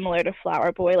very similar to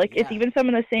Flower Boy. Like, it's even some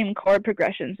of the same chord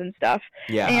progressions and stuff.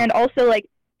 Yeah. And also, like,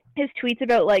 his tweets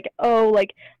about, like, oh,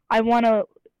 like, I want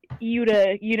you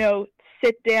to, you know,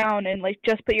 sit down and, like,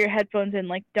 just put your headphones in,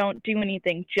 like, don't do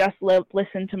anything, just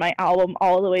listen to my album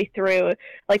all the way through.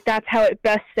 Like, that's how it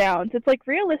best sounds. It's like,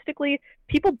 realistically,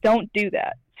 people don't do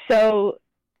that. So.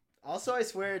 Also, I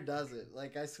swear it doesn't.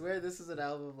 Like, I swear this is an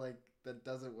album, like, that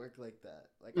doesn't work like that.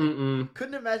 Like Mm-mm. I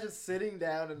couldn't imagine sitting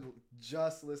down and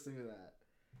just listening to that.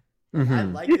 I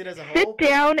Mhm. liked it as a Sit whole.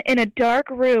 down in a dark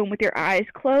room with your eyes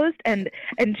closed and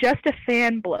just a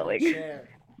fan but in a blowing. chair.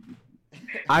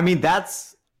 I mean,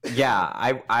 that's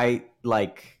I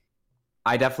like.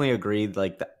 I definitely agree.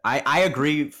 Like, I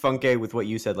agree, Funke, with what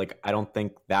you said. Like, I don't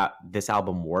think that this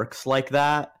album works like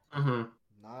that. Mm-hmm.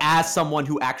 Not As at all. someone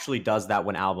who actually does that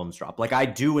when albums drop, like, I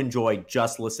do enjoy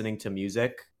just listening to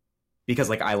music because,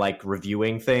 like, I like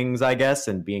reviewing things, I guess,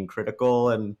 and being critical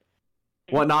and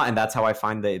whatnot, and that's how I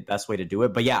find the best way to do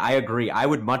it. But yeah, I agree. I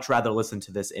would much rather listen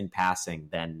to this in passing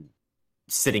than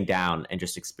sitting down and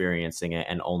just experiencing it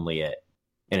and only it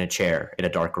in a chair in a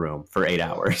dark room for 8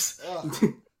 hours.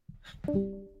 Ugh.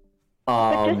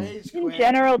 But Rage just in quit.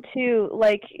 general too,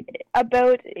 like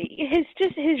about his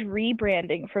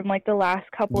rebranding from like the last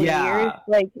couple Yeah. years.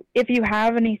 Like, if you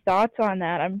have any thoughts on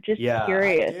that, I'm just Yeah.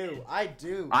 curious. I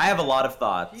do. I have a lot of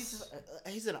thoughts.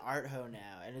 He's an art hoe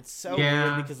now, and it's so Yeah.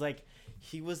 weird because like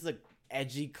he was the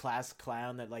edgy class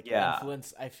clown that like Yeah.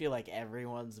 influenced. I feel like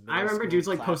everyone's. I remember middle dudes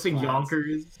school like class posting clowns.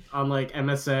 Yonkers on like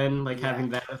MSN, like Yeah. having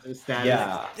that as their status.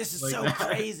 Yeah. This is Like so that.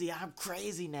 crazy. I'm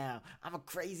crazy now. I'm a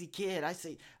crazy kid. I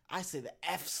say the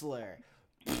F slur,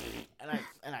 and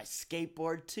I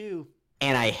skateboard too.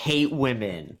 And I hate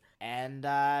women. And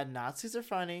Nazis are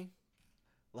funny,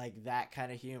 like that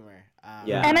kind of humor.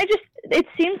 Yeah. And it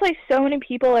seems like so many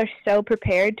people are so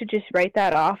prepared to just write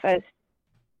that off as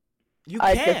you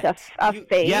just can't. a You-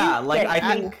 phase. Yeah, like, that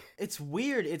I you- think It's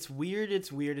weird. It's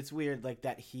weird. Like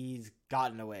that he's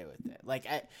gotten away with it. Like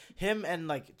him and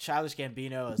like Childish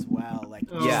Gambino as well. Like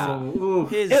Yeah. Oh, oof.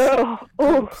 his Ugh,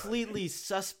 ugh. completely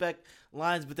suspect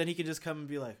lines, but then he can just come and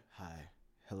be like, "Hi,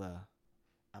 hello,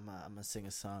 I'm gonna sing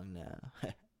a song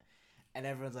now," and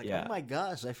everyone's like, Yeah. "Oh my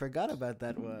gosh, I forgot about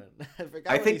that one."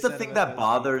 forgot I what think he the said thing about that those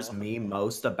bothers people. me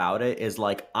most about it is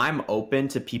like I'm open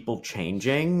to people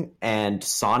changing, and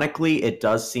sonically it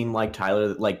does seem like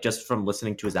Tyler, like just from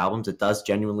listening to his albums, it does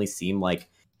genuinely seem like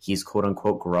he's quote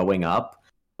unquote growing up.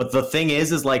 But the thing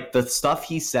is like the stuff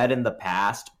he said in the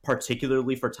past,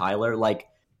 particularly for Tyler, like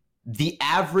the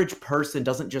average person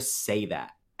doesn't just say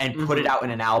that and put it out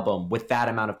in an album with that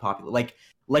amount of popular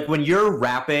like when you're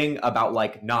rapping about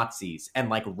like Nazis and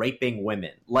like raping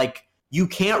women, like you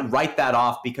can't write that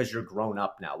off because you're grown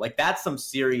up now. Like that's some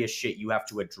serious shit you have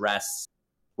to address.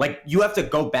 Like you have to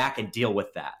go back and deal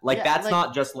with that. Like Yeah, that's like-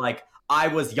 not just like I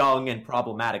was young and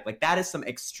problematic. Like that is some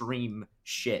extreme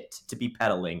shit to be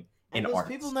peddling in And those art.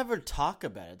 people never talk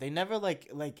about it. They never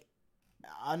like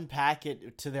unpack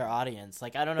it to their audience.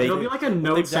 Like I don't know. It'll if be they- like a they've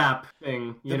notes done- app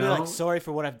thing, you They'll know? be like, "Sorry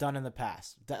for what I've done in the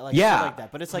past," like Yeah. shit like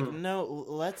that. But it's like, Mhm. no,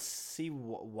 let's see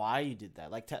why you did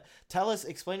that. Like, tell us,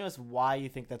 explain to us why you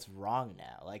think that's wrong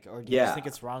now. Like, or do you Yeah. just think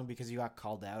it's wrong because you got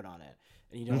called out on it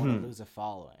and you don't want Mhm. to lose a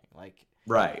following? Like,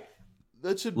 Right.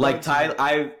 that should Like Tyler,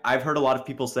 I've heard a lot of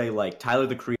people say like Tyler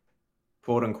the Creator,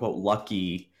 quote unquote,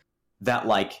 lucky that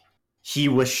like he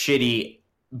was shitty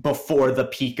before the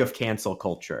peak of cancel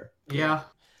culture. Yeah.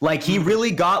 Like he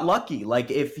really got lucky.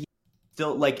 Like if he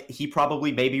still like he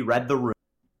probably maybe read the room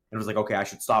and was like, okay, I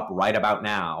should stop right about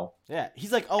now. Yeah,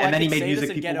 he's like, oh, And I then can he made say music this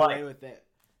and get people away like. with it,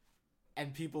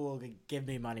 and people will give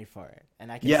me money for it,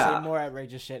 and I can Yeah. say more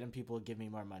outrageous shit, and people will give me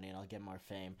more money, and I'll get more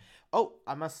fame. Oh,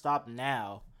 I'm gonna stop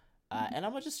now, and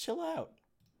I'm gonna just chill out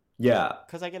Yeah.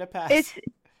 because I get a pass. It's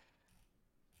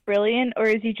brilliant, or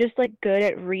is he just like good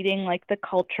at reading like the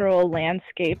cultural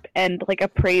landscape and like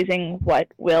appraising what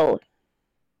will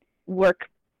work?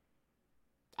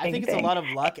 I think it's a thing. lot of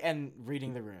luck and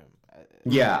reading the room.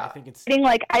 Yeah. I think it's Being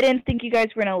like, I didn't think you guys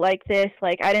were gonna like this.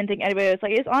 Like, I didn't think anybody was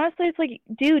like. It's honestly, it's like,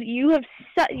 dude, you have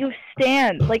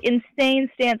stands, like insane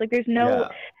stands. Like, there's no. Yeah.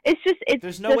 It's just. It's.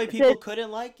 there's no the- way people the-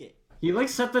 couldn't like it. He like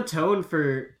set the tone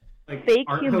for like Fake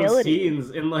art house humility.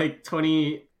 scenes in like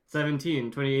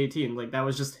 2017, 2018. Like that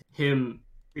was just him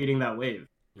creating that wave.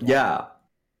 Yeah.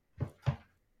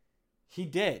 He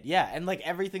did, yeah, and like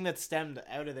everything that stemmed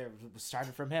out of there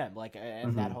started from him, like,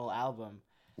 and that Mhm. whole album.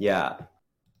 Yeah.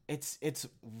 It's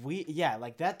yeah,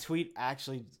 like that tweet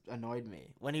actually annoyed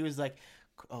me when he was like,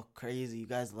 "Oh, crazy, you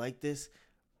guys like this,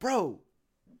 bro?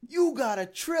 You got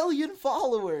 1 trillion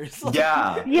followers." Like,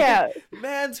 Yeah. Yeah.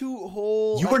 man's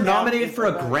whole You were account nominated is for a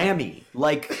about Grammy.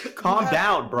 Like, calm have-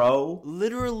 down, bro.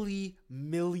 literally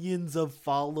millions of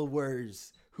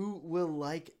followers who will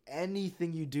like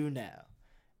anything you do now.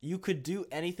 You could do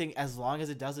anything as long as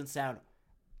it doesn't sound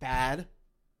bad,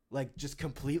 like just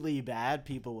completely bad.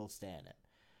 People will stand it.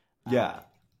 Yeah.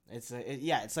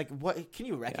 It's like, what can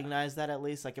you recognize that at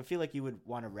least? Like, I feel like you would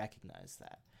want to recognize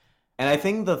that. And I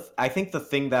think the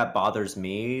thing that bothers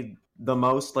me the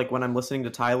most, like when I'm listening to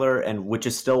Tyler, and which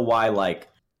is still why like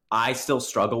I still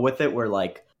struggle with it, where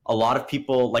like a lot of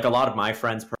people, like a lot of my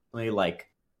friends personally, like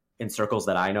in circles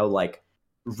that I know, like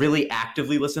really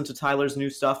actively listen to Tyler's new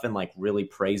stuff and like really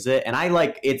praise it. And I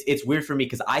like it's weird for me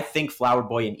because I think Flower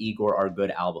Boy and Igor are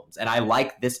good albums, and I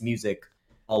like this music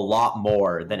a lot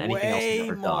more than anything else he's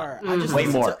ever done. Way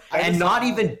more. And not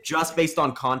even just based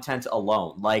on content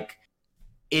alone. Like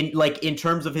in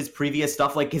terms of his previous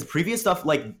stuff, like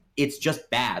it's just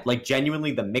bad. Like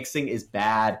genuinely the mixing is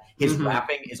bad. His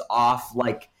rapping is off.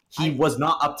 Like he was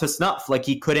not up to snuff. Like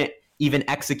he couldn't even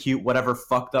execute whatever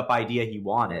fucked up idea he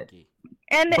wanted.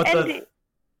 And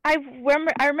I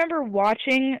remember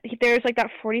watching, there's like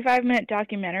that 45-minute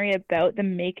documentary about the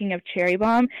making of Cherry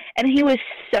Bomb, and he was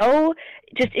so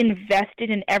just invested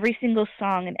in every single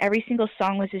song, and every single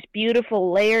song was this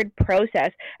beautiful layered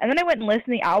process. And then I went and listened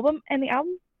to the album, and the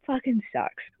album fucking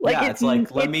sucks. Like, yeah, it's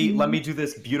like let me do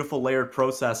this beautiful layered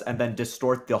process and then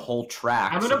distort the whole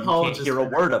track. I'm so an you can't hear a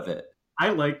word of it. I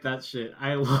like that shit.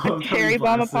 I love Cherry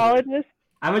Bomb apologist.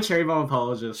 I'm a Cherry Bomb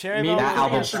apologist. Cherry Bomb that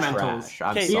album's instrumentals.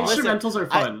 trash. The instrumentals are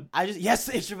fun. Yes,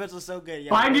 the instrumentals are so good.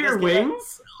 Yeah, Find Your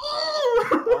Wings.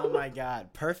 Oh my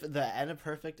god, perfect! The end of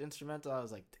perfect instrumental. I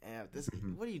was like, damn, this.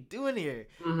 What are you doing here?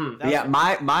 Yeah,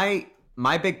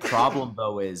 my big problem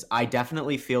though is I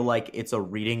definitely feel like it's a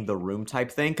reading the room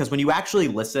type thing, because when you actually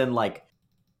listen, like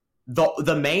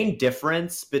the main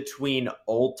difference between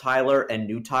old Tyler and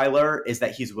new Tyler is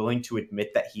that he's willing to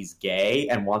admit that he's gay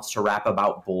and wants to rap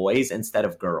about boys instead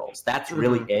of girls. That's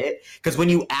really it. Because when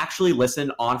you actually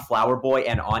listen on Flower Boy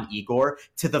and on Igor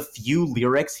to the few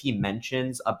lyrics he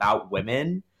mentions about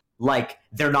women, like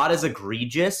they're not as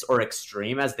egregious or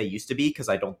extreme as they used to be, because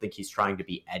I don't think he's trying to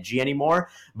be edgy anymore.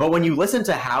 But when you listen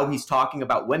to how he's talking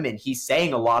about women, he's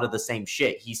saying a lot of the same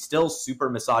shit. He's still super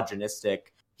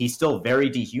misogynistic. He's still very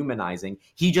dehumanizing.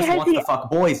 He just wants to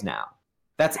fuck boys now.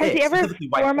 That's it. Has he ever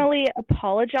formally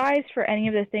apologized for any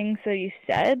of the things that he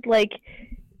said? Like,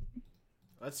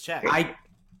 let's check.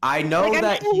 I know like, that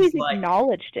I'm sure he's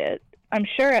acknowledged it. I'm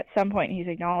sure at some point he's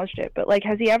acknowledged it. But like,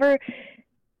 has he ever?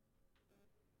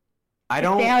 I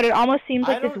don't. It almost seems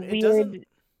like this weird,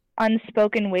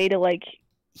 unspoken way to like.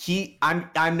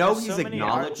 I know he's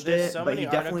acknowledged it, but he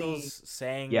definitely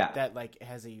saying that like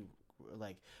has he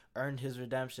like earned his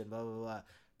redemption, blah blah blah.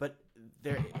 But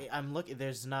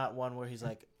there's not one where he's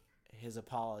like his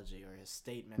apology or his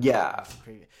statement. Yeah,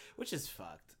 which is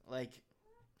fucked. Like,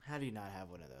 how do you not have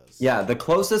one of those? Yeah, the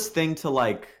closest thing to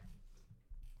like,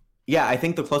 yeah, I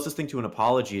think the closest thing to an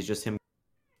apology is just him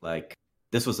like,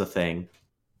 this was a thing.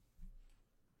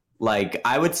 Like,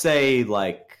 I would say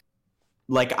like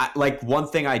one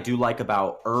thing I do like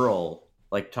about Earl,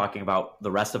 like talking about the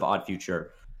rest of Odd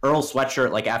Future. Earl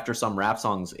Sweatshirt, like after some rap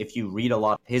songs, if you read a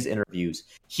lot of his interviews,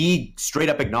 he straight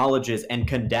up acknowledges and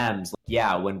condemns, like,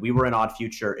 yeah, when we were in Odd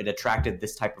Future, it attracted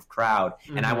this type of crowd,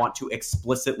 and I want to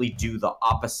explicitly do the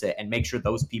opposite and make sure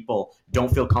those people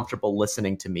don't feel comfortable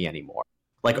listening to me anymore.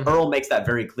 Like, Earl makes that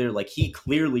very clear. Like, he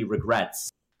clearly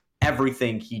regrets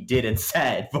everything he did and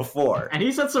said before. And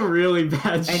he said some really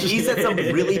bad shit. And he said some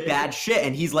really bad shit,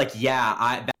 and he's like,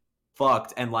 yeah,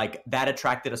 fucked, and like that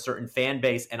attracted a certain fan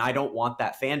base, and I don't want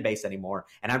that fan base anymore,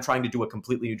 and I'm trying to do a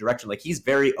completely new direction. Like, he's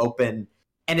very open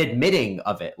and admitting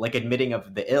of it, like admitting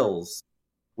of the ills.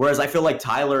 Whereas I feel like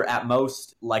Tyler, at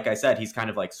most, like I said, he's kind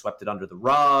of like swept it under the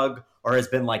rug, or has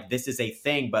been like, this is a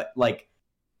thing. But like,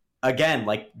 again,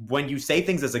 like when you say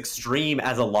things as extreme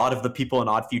as a lot of the people in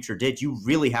Odd Future did, you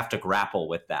really have to grapple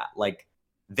with that. Like,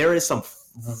 there is some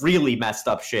really messed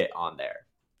up shit on there.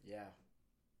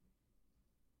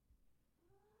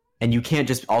 And you can't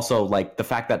just also, like, the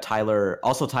fact that Tyler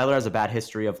has a bad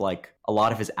history of, like, a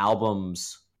lot of his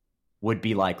albums would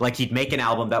be like he'd make an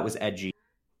album that was edgy,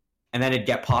 and then it'd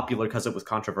get popular because it was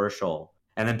controversial,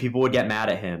 and then people would get mad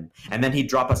at him, and then he'd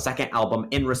drop a second album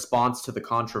in response to the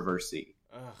controversy.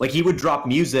 Like, he would drop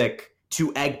music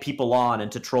to egg people on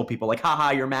and to troll people, like, haha,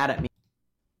 you're mad at me.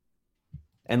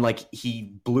 And, like,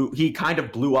 he kind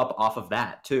of blew up off of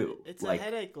that, too. It's like, a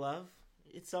headache, love.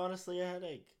 It's honestly a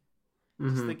headache.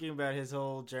 Just thinking about his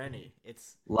whole journey.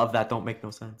 It's love that don't make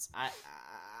no sense.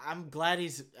 I'm glad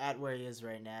he's at where he is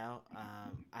right now.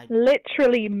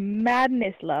 Literally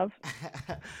madness, love.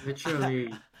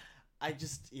 Literally.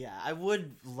 I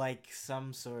would like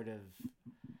some sort of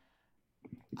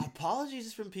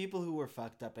apologies from people who were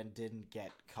fucked up and didn't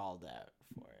get called out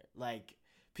for it. Like,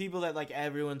 people that like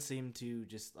everyone seemed to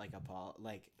just like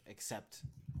accept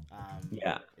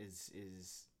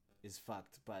is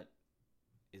fucked, but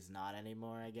is not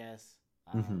anymore, I guess.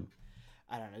 I don't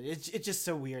know. It's just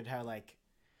so weird how, like,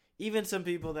 even some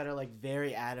people that are, like,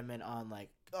 very adamant on, like,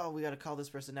 oh, we got to call this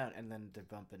person out, and then they're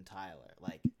bumping Tyler.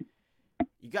 Like,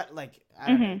 you got like I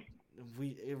don't know.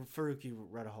 Farouk, you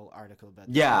wrote a whole article about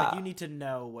this. Yeah. Like, you need to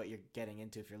know what you're getting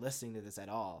into if you're listening to this at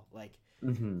all. Like,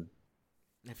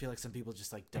 I feel like some people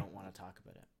just like don't want to talk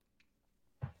about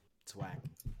it. It's whack.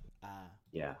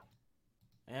 Yeah.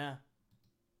 Yeah.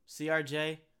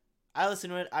 CRJ, I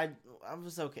listened to it. I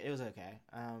was okay. It was okay.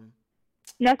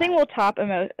 Nothing will top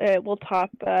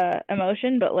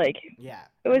emotion, but like Yeah.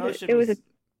 it was a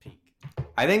peak.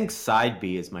 I think Side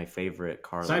B is my favorite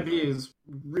Carly. Side B is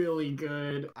really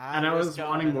good, and I was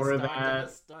wanting more of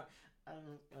that.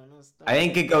 I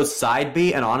think it goes Side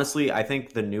B, and honestly, I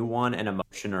think the new one and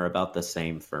Emotion are about the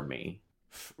same for me.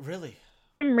 Really?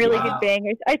 some really Wow. good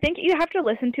bangers. I think you have to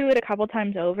listen to it a couple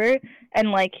times over,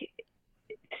 and like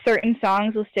certain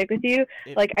songs will stick with you.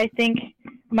 Like I think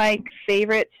my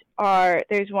favorites are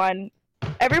there's one.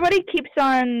 Everybody keeps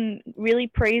on really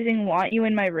praising "Want You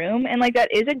in My Room," and like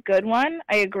that is a good one.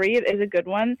 I agree, it is a good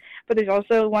one. But there's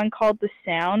also one called "The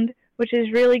Sound," which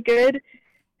is really good.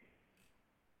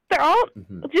 They're all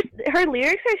just her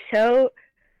lyrics are so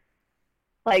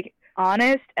like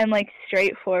honest and like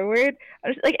straightforward.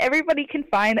 Like everybody can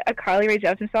find a Carly Rae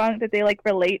Jepsen song that they like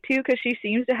relate to because she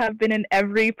seems to have been in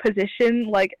every position,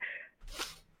 like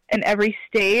in every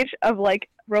stage of like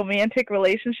romantic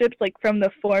relationships, like from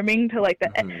the forming to like the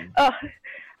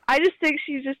I just think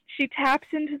she taps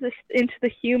into the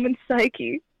human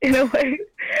psyche in a way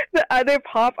that other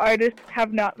pop artists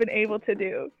have not been able to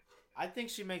do. I think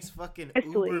she makes fucking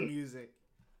Especially. Uber music.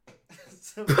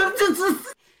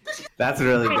 That's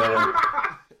really good.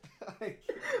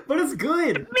 But it's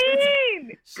good.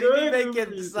 Mean. She Good be making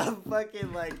movies. some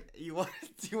fucking like you want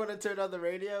to turn on the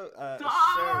radio? Stop!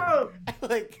 Sure.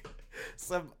 Like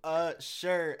some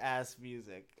sure ass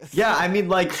music. Yeah, I mean,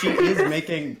 like, she is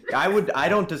making... I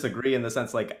don't disagree in the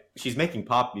sense, like, she's making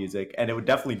pop music, and it would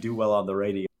definitely do well on the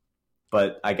radio.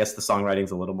 But I guess the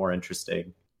songwriting's a little more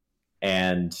interesting.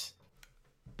 And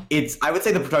I would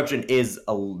say the production is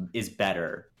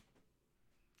better.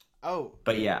 Oh,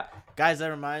 But yeah. guys, that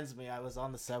reminds me. I was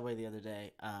on the subway the other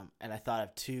day, and I thought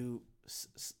of two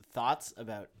thoughts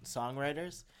about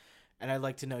songwriters, and I'd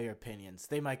like to know your opinions.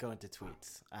 They might go into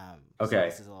tweets. So Okay.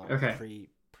 this is a little Okay.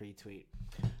 pre-tweet.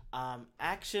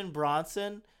 Action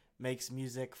Bronson makes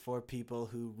music for people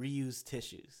who reuse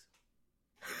tissues.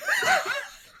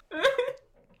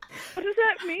 What does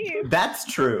that mean? That's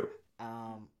true.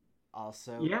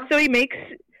 Also, Yeah. So he makes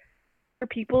for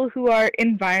people who are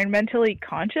environmentally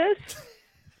conscious?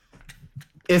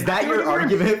 Is that your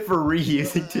argument for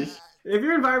reusing tissue? If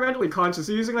you're environmentally conscious,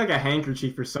 you're using like a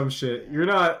handkerchief or some shit. You're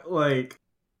not like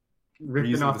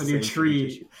ripping Reusing off the a new same tree.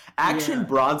 tissue. Action Yeah.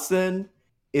 Bronson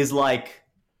is like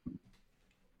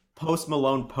Post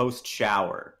Malone post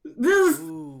shower. This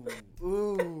ooh.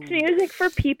 It's music for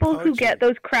people who Poetry. get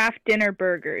those Kraft dinner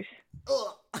burgers.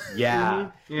 Ugh. Yeah.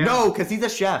 Yeah. No, because he's a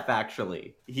chef,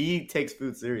 actually. He takes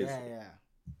food seriously. Yeah.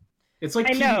 it's like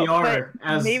I know, PBR but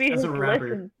as maybe as his a rapper.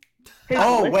 listen. His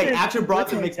Oh, wait, listeners- Action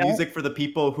Bronson listeners makes don't. music for the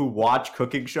people who watch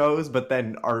cooking shows but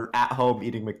then are at home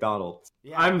eating McDonald's.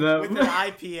 Yeah. I'm them. with an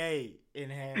IPA in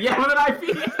hand. Yeah, with an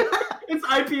IPA. It's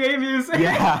IPA music.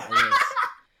 Yeah. It is.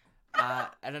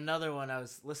 And another one, I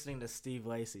was listening to Steve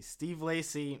Lacy. Steve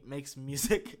Lacy makes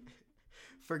music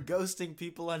for ghosting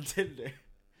people on Tinder.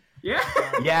 Yeah.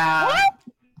 Yeah. What?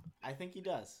 I think he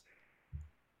does.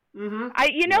 Mm-hmm.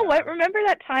 You know what? Remember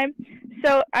that time?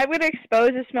 So I would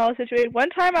expose a small situation. One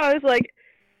time I was like,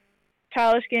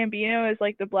 Childish Gambino is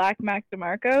like the Black Mac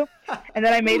DeMarco, and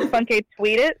then I made Funke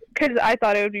tweet it because I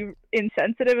thought it would be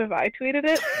insensitive if I tweeted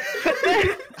it. But then,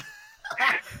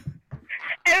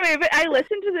 anyway, but I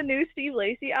listened to the new Steve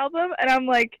Lacy album, and I'm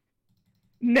like,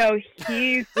 no,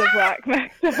 he's the Black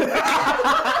Mac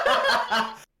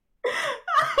DeMarco.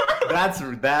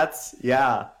 That's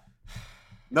yeah.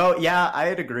 No, yeah,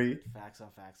 I'd agree. Facts on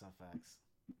facts on facts.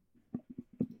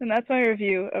 And that's my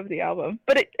review of the album.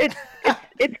 But it's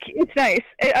nice.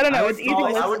 I don't know. It's easy to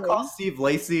listen I would to. call Steve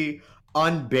Lacy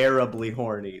unbearably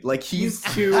horny. Like he's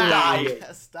too dying.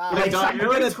 right. Stop. Like, Stop. You're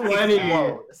like gonna 20.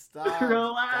 explode. Stop.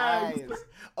 Relax. Guys.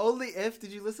 Only If.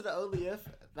 Did you listen to Only If?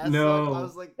 That's No. Like, I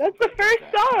was like, That's the first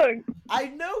song. I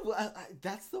know.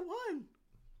 That's the one.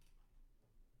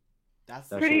 That's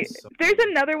the That Pretty. shit's so There's good.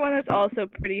 another one that's also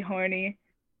pretty horny.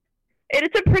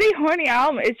 It's a pretty horny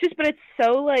album. It's just, but it's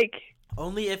so like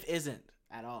Only If isn't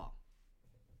at all.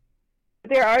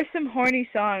 there are some horny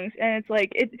songs, and it's like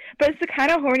it. But it's the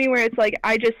kind of horny where it's like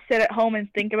I just sit at home and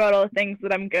think about all the things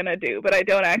that I'm gonna do, but I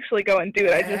don't actually go and do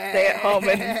it. I just stay at home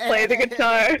and play the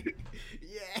guitar.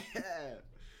 Yeah.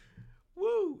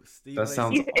 Woo. Steve That Lacy.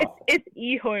 sounds- It's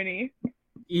e horny.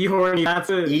 E-horny, that's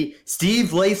it.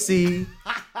 Steve Lacy.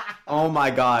 Oh my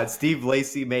God, Steve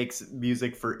Lacy makes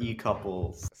music for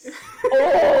e-couples.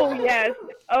 Oh yes.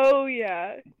 Oh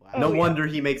yeah. Wow. No Oh, yeah. wonder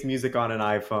he makes music on an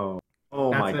iPhone.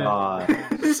 Oh my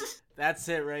That's it. God. That's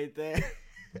it right there.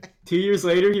 2 years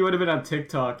later, he would have been on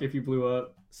TikTok if he blew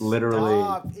up. Literally.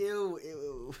 Stop. Ew,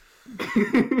 ew.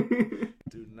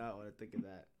 Do not want to think of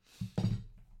that.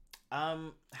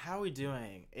 How are we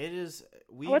doing?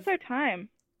 We've What's our time?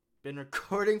 been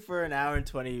recording for an hour and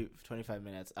 25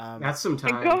 minutes. That's some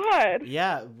time. God.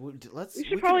 Yeah, We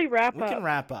should probably wrap We up. can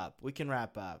wrap up. Like a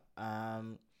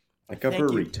thank you,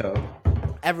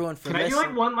 burrito. everyone, for Can I do listening.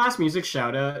 like one last music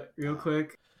shout out real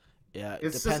quick? Yeah, it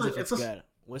It's depends just if a- it's good.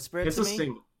 Whisper it It's to a me.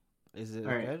 single. Is it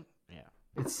All right. good? Yeah.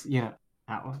 It's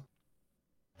that one.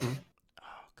 Oh, okay.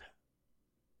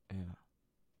 Yeah.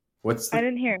 What's I the,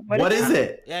 didn't hear. what is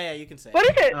it? Yeah, you can say. What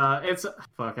is it? It's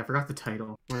fuck. I forgot the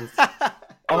title.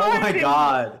 Oh my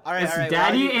God. All right, It's all right.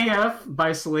 Daddy while you- AF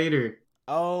by Slater.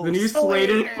 Oh, The new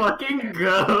Slater fucking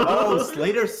go. Oh,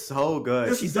 Slater's so good.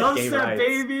 It's She's a gay dubstep, rights.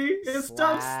 baby. It's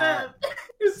Slap. dubstep.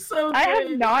 It's so good. I have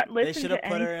not They listened should have to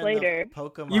put any her Slater. in the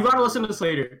Pokemon. You gotta listen to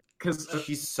Slater because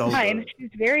She's so Fine. good.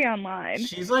 She's very online.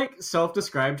 she's like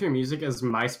self-described her music as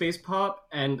MySpace pop,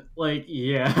 and like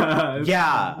yeah, it's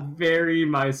Yeah. very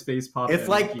MySpace pop. It's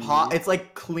like energy. pop. It's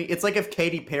like clean. It's like if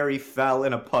Katy Perry fell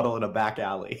in a puddle in a back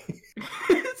alley,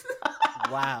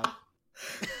 Wow.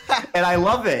 and I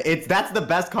love it. That's the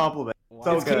best compliment. Wow.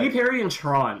 So It's good. Katy Perry and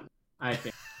Tron, I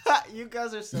think. You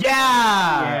guys are so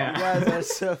Yeah. You guys are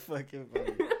so fucking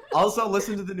funny. Also,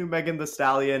 listen to the new Megan Thee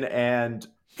Stallion and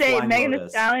Say Flying Megan Thee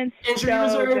Lotus. Stallion's Injury so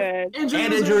Reserve. good.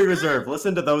 and Injury Reserve.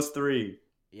 Listen to those three: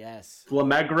 Yes.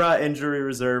 Flamegra, Injury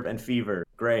Reserve, and Fever.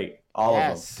 Great, all of them.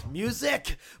 Yes.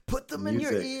 Music. Put them in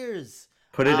your Music. ears.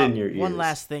 Put it in your ears. One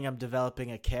last thing, I'm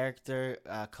developing a character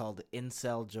called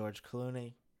Incel George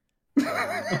Clooney.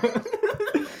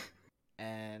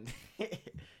 And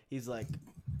he's like,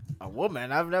 a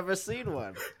woman? I've never seen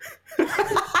one.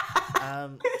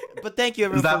 But thank you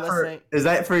Is everyone that for listening. is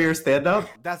that for your stand-up?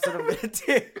 That's what I'm going to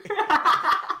do.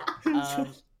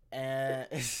 And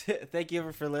thank you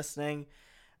everyone for listening.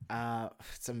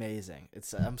 It's amazing.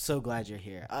 I'm so glad you're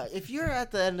here. If you're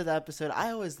at the end of the episode,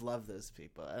 I always love those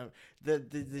people. They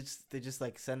just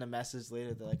like send a message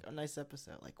later. They're like, "Oh, nice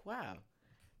episode." Like, wow,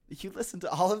 you listened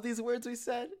to all of these words we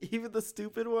said, even the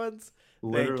stupid ones.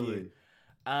 Literally.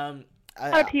 Thank you. A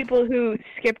lot of people who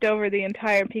skipped over the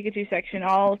entire Pikachu section,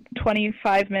 all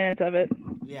 25 minutes of it.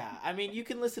 Yeah, I mean, you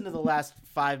can listen to the last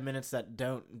 5 minutes that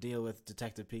don't deal with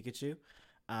Detective Pikachu.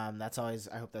 That's always.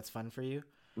 I hope that's fun for you.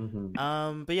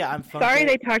 Mm-hmm. But yeah, I'm Funke. Sorry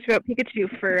they talked about Pikachu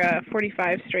for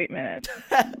 45 straight minutes.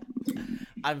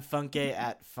 I'm Funke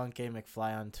at Funke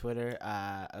McFly on Twitter.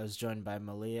 I was joined by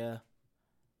Malia.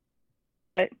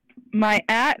 My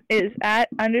 @ is @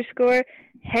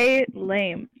 hey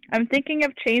lame. I'm thinking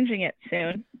of changing it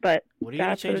soon, but What are you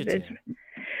gonna that's what change it it is. to?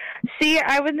 See,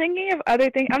 I was thinking of other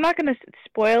things. I'm not going to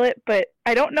spoil it, but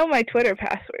I don't know my Twitter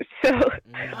password, so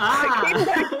Ah.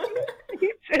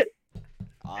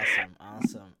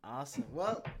 Awesome.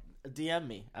 Well, DM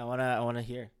me. I wanna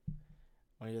hear. I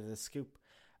wanna hear the scoop.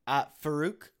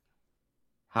 Farouk.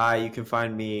 Hi, you can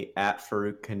find me at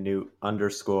Farouk Canute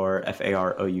 _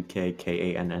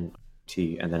 FAROUKKANNT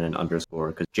and then an underscore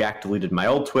because Jack deleted my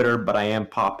old Twitter, but I am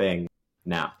popping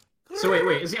now. So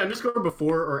wait, is the underscore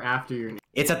before or after your name?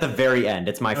 It's at the very end.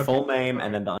 It's my Okay. full name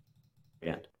and then the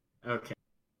end. Okay.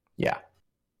 Yeah.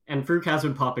 And Fruit has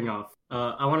been popping off.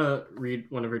 I want to read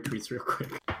one of her tweets real quick.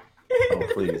 Oh,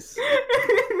 please.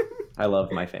 I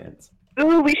love my fans.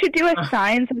 Ooh, we should do a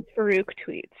signs with Farouk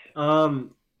tweets.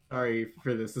 Sorry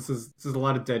for this. This is a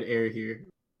lot of dead air here.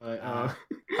 But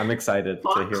I'm excited to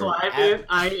fuck hear climate,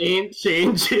 I ain't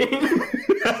changing.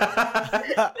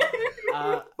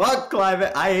 Fuck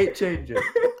climate, I ain't changing.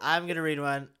 I'm gonna read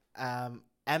one.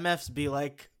 MFs be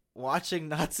like watching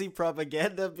Nazi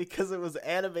propaganda because it was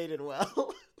animated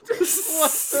well. What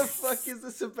the fuck is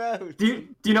this about? Do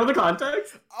you know the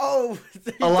context? Oh, he's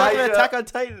talking Elijah. about Attack on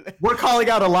Titan. We're calling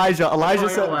out Elijah. Elijah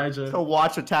Calling said Elijah. to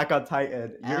watch Attack on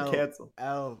Titan. You're Ow. canceled.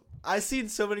 Oh, I've seen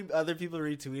so many other people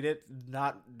retweet it,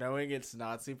 not knowing it's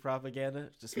Nazi propaganda.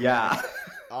 Just being Yeah. like,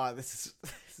 oh, this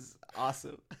is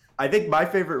awesome. I think my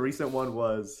favorite recent one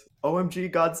was OMG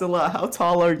Godzilla, how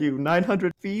tall are you?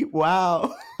 900 feet?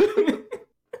 Wow.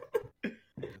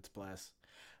 It's blessed.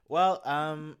 Well,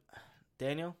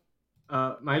 Daniel,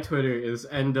 My Twitter is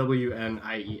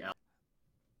NWNIEL.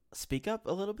 speak up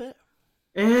a little bit.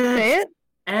 Say it.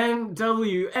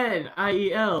 NWNIEL.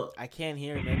 I can't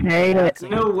hear you. Say it.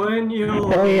 No one you.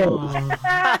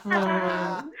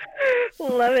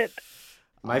 Love it.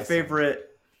 My Awesome. favorite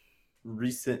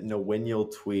recent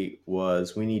Nawinial tweet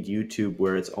was, "We need YouTube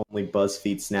where it's only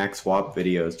BuzzFeed snack swap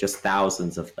videos, just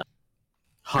thousands of them,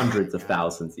 hundreds of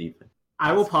thousands even."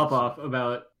 I will pop off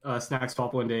about Snack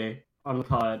Swap one day on the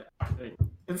pod.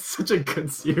 It's such a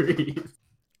good series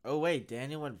Oh wait,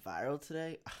 Daniel went viral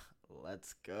today.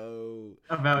 Let's go.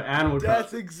 about Animal Death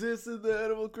Crossing. exists in the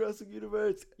Animal Crossing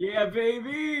universe. Yeah,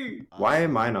 baby. Why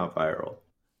am I not viral?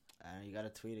 You gotta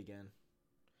tweet again.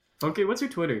 Okay, what's your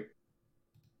Twitter?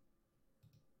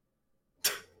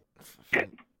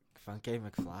 Funky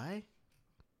McFly?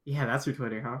 Yeah, that's your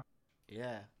Twitter, huh?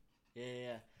 Yeah.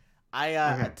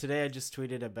 Okay. Today I just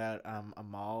tweeted about a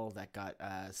mall that got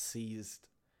seized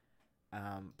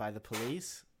by the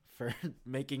police for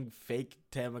making fake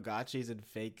Tamagotchis and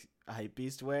fake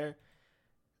Hypebeast wear.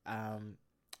 It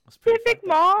was pretty Pacific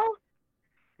fucked up. Mall?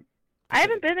 I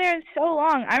haven't been there in so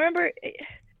long. I remember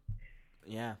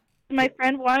Yeah. my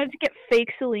friend wanted to get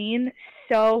fake Celine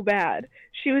so bad.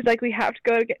 She was like, we have to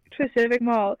go to Pacific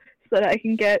Mall so that I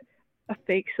can get a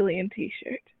fake Celine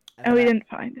t-shirt. And we then didn't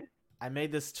find it. I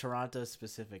made this Toronto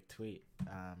specific tweet.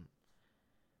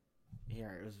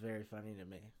 Here, it was very funny to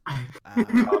me.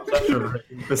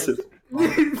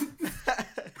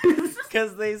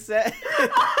 Because they said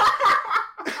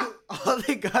all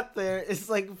they got there is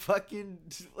like fucking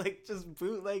like just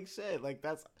bootleg shit. Like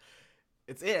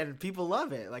it's it, and people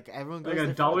love it. Like everyone goes Like a there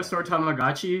for dollar that. store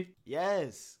Tamagotchi.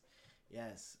 Yes.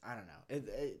 I don't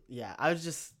know. Yeah, I was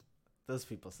just those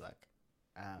people suck.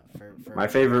 For My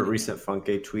favorite recent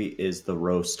Funke tweet is the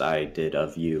roast I did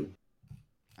of you.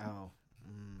 Oh.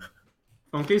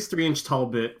 Funky's 3-inch tall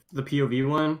bit, the POV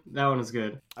one. That one is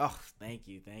good. Oh, thank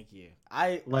you.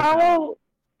 I Like Oh,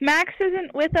 Max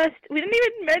isn't with us. We didn't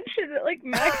even mention that, like,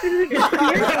 Max isn't here.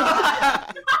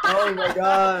 Oh my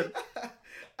god.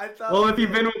 I thought. well, if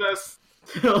you've been with us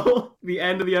till the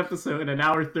end of the episode, an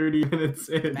hour 30 minutes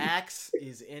in. Max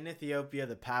is in Ethiopia.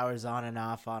 The power's on and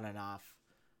off, on and off.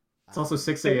 It's also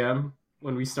 6 a.m.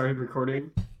 when we started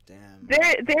recording. Damn.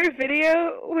 Their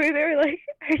video where they were like,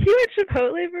 are you a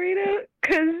Chipotle burrito?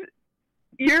 Because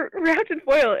you're wrapped in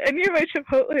foil and you're my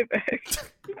Chipotle bag.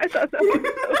 I thought that was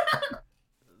so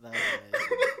That's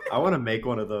amazing. I want to make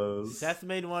one of those. Seth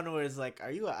made one where it's like,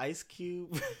 "Are you an ice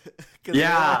cube?" 'Cause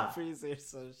Yeah. we're in the freezer,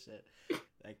 so shit.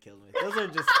 That killed me. Those are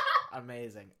just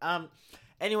amazing.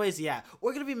 Anyways, yeah,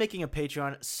 we're gonna be making a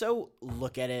Patreon, so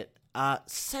look at it.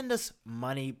 Send us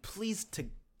money, please. To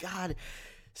God,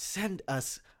 send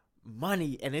us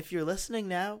money. And if you're listening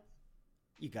now,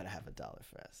 you gotta have $1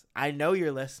 for us. I know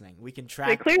you're listening. We can They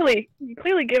track. you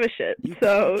clearly give a shit. You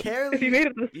So clearly- if you made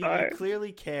it this you far,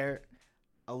 clearly care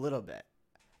a little bit.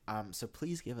 So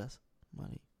please give us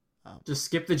money. Just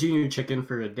skip the junior chicken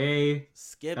for a day.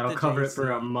 Skip. That'll the cover it JC.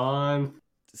 for a month.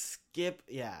 Skip.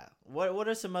 Yeah. What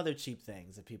are some other cheap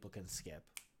things that people can skip?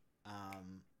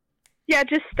 yeah,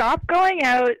 just stop going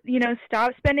out.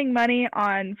 Stop spending money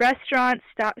on restaurants.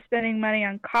 Stop spending money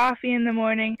on coffee in the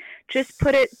morning. Just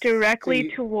put it directly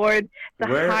See, toward the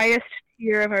where- highest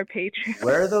tier of our Patreon.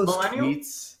 Where are those Millennial?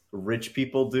 tweets rich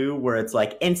people do where it's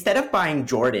like, instead of buying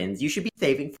Jordans, you should be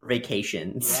saving for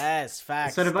vacations? Yes, facts.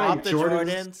 Instead of buying Stop the Jordans-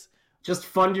 Jordans. Just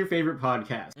fund your favorite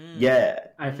podcast. Yeah.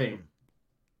 I think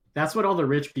that's what all the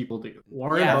rich people do.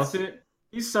 Warren Yes. Buffett,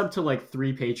 he's subbed to like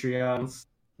 3 Patreons.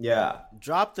 Yeah.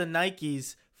 Drop the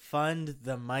Nikes. Fund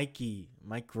the Mikey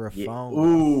microphone.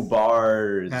 Ooh,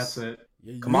 bars. That's it.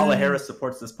 Yeah, Kamala yeah. Harris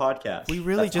supports this podcast. We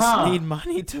really That's- just Huh. need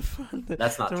money to fund the,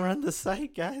 That's not to true. run the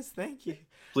site, guys. Thank you.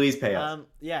 Please pay us.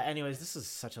 Yeah. Anyways, this is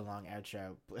such a long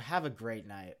outro. Have a great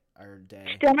night or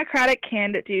day. Democratic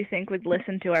candidate do you think would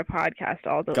listen to our podcast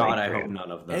all the God, way I through? hope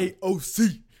none of them.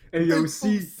 AOC.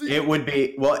 AOC. It would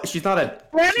be, well, she's not a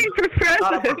Running for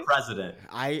not up for president.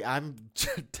 president. I'm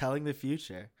telling the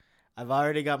future. I've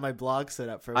already got my blog set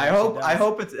up for. I what she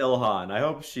hope does. it's Ilhan. I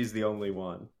hope she's the only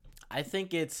one. I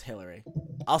think it's Hillary.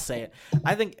 I'll say it.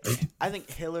 I think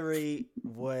Hillary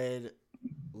would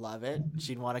love it.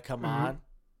 She'd want to come on,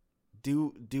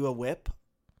 do a whip,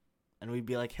 and we'd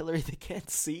be like, Hillary, they can't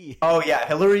see. Oh yeah,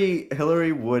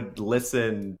 Hillary would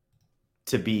listen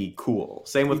to be cool.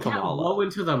 Same with You can't Kamala. blow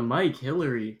into the mic,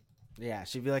 Hillary. Yeah,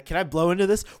 she'd be like, can I blow into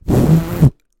this?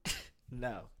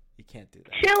 No, you can't do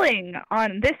that. Chilling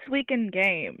on This Week in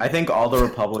Game. I think all the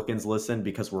Republicans listen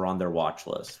because we're on their watch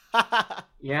list.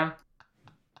 Yeah.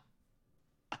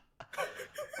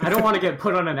 I don't want to get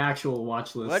put on an actual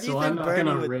watch list, What do you so think I'm not Bernie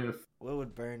gonna would- riff. What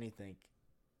would Bernie think?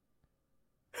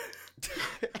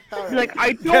 Like,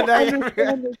 I Good don't night,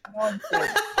 understand this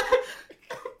nonsense.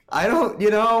 I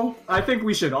don't, I think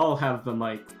we should all have the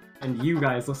mic, and you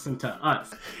guys listen to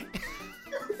us.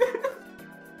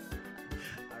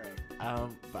 All right.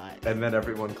 Bye. And then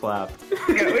everyone clapped. Yeah,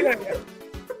 we gotta go.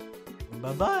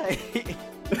 Bye-bye.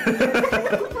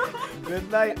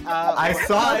 Good night. I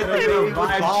saw it. Wait, It was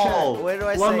vibe ball. Where do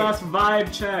I One say? last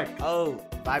vibe check. Oh,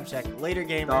 vibe check. Later,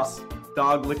 gamers.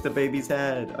 Dog licked the baby's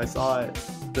head. I saw it.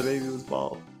 The baby was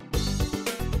bald.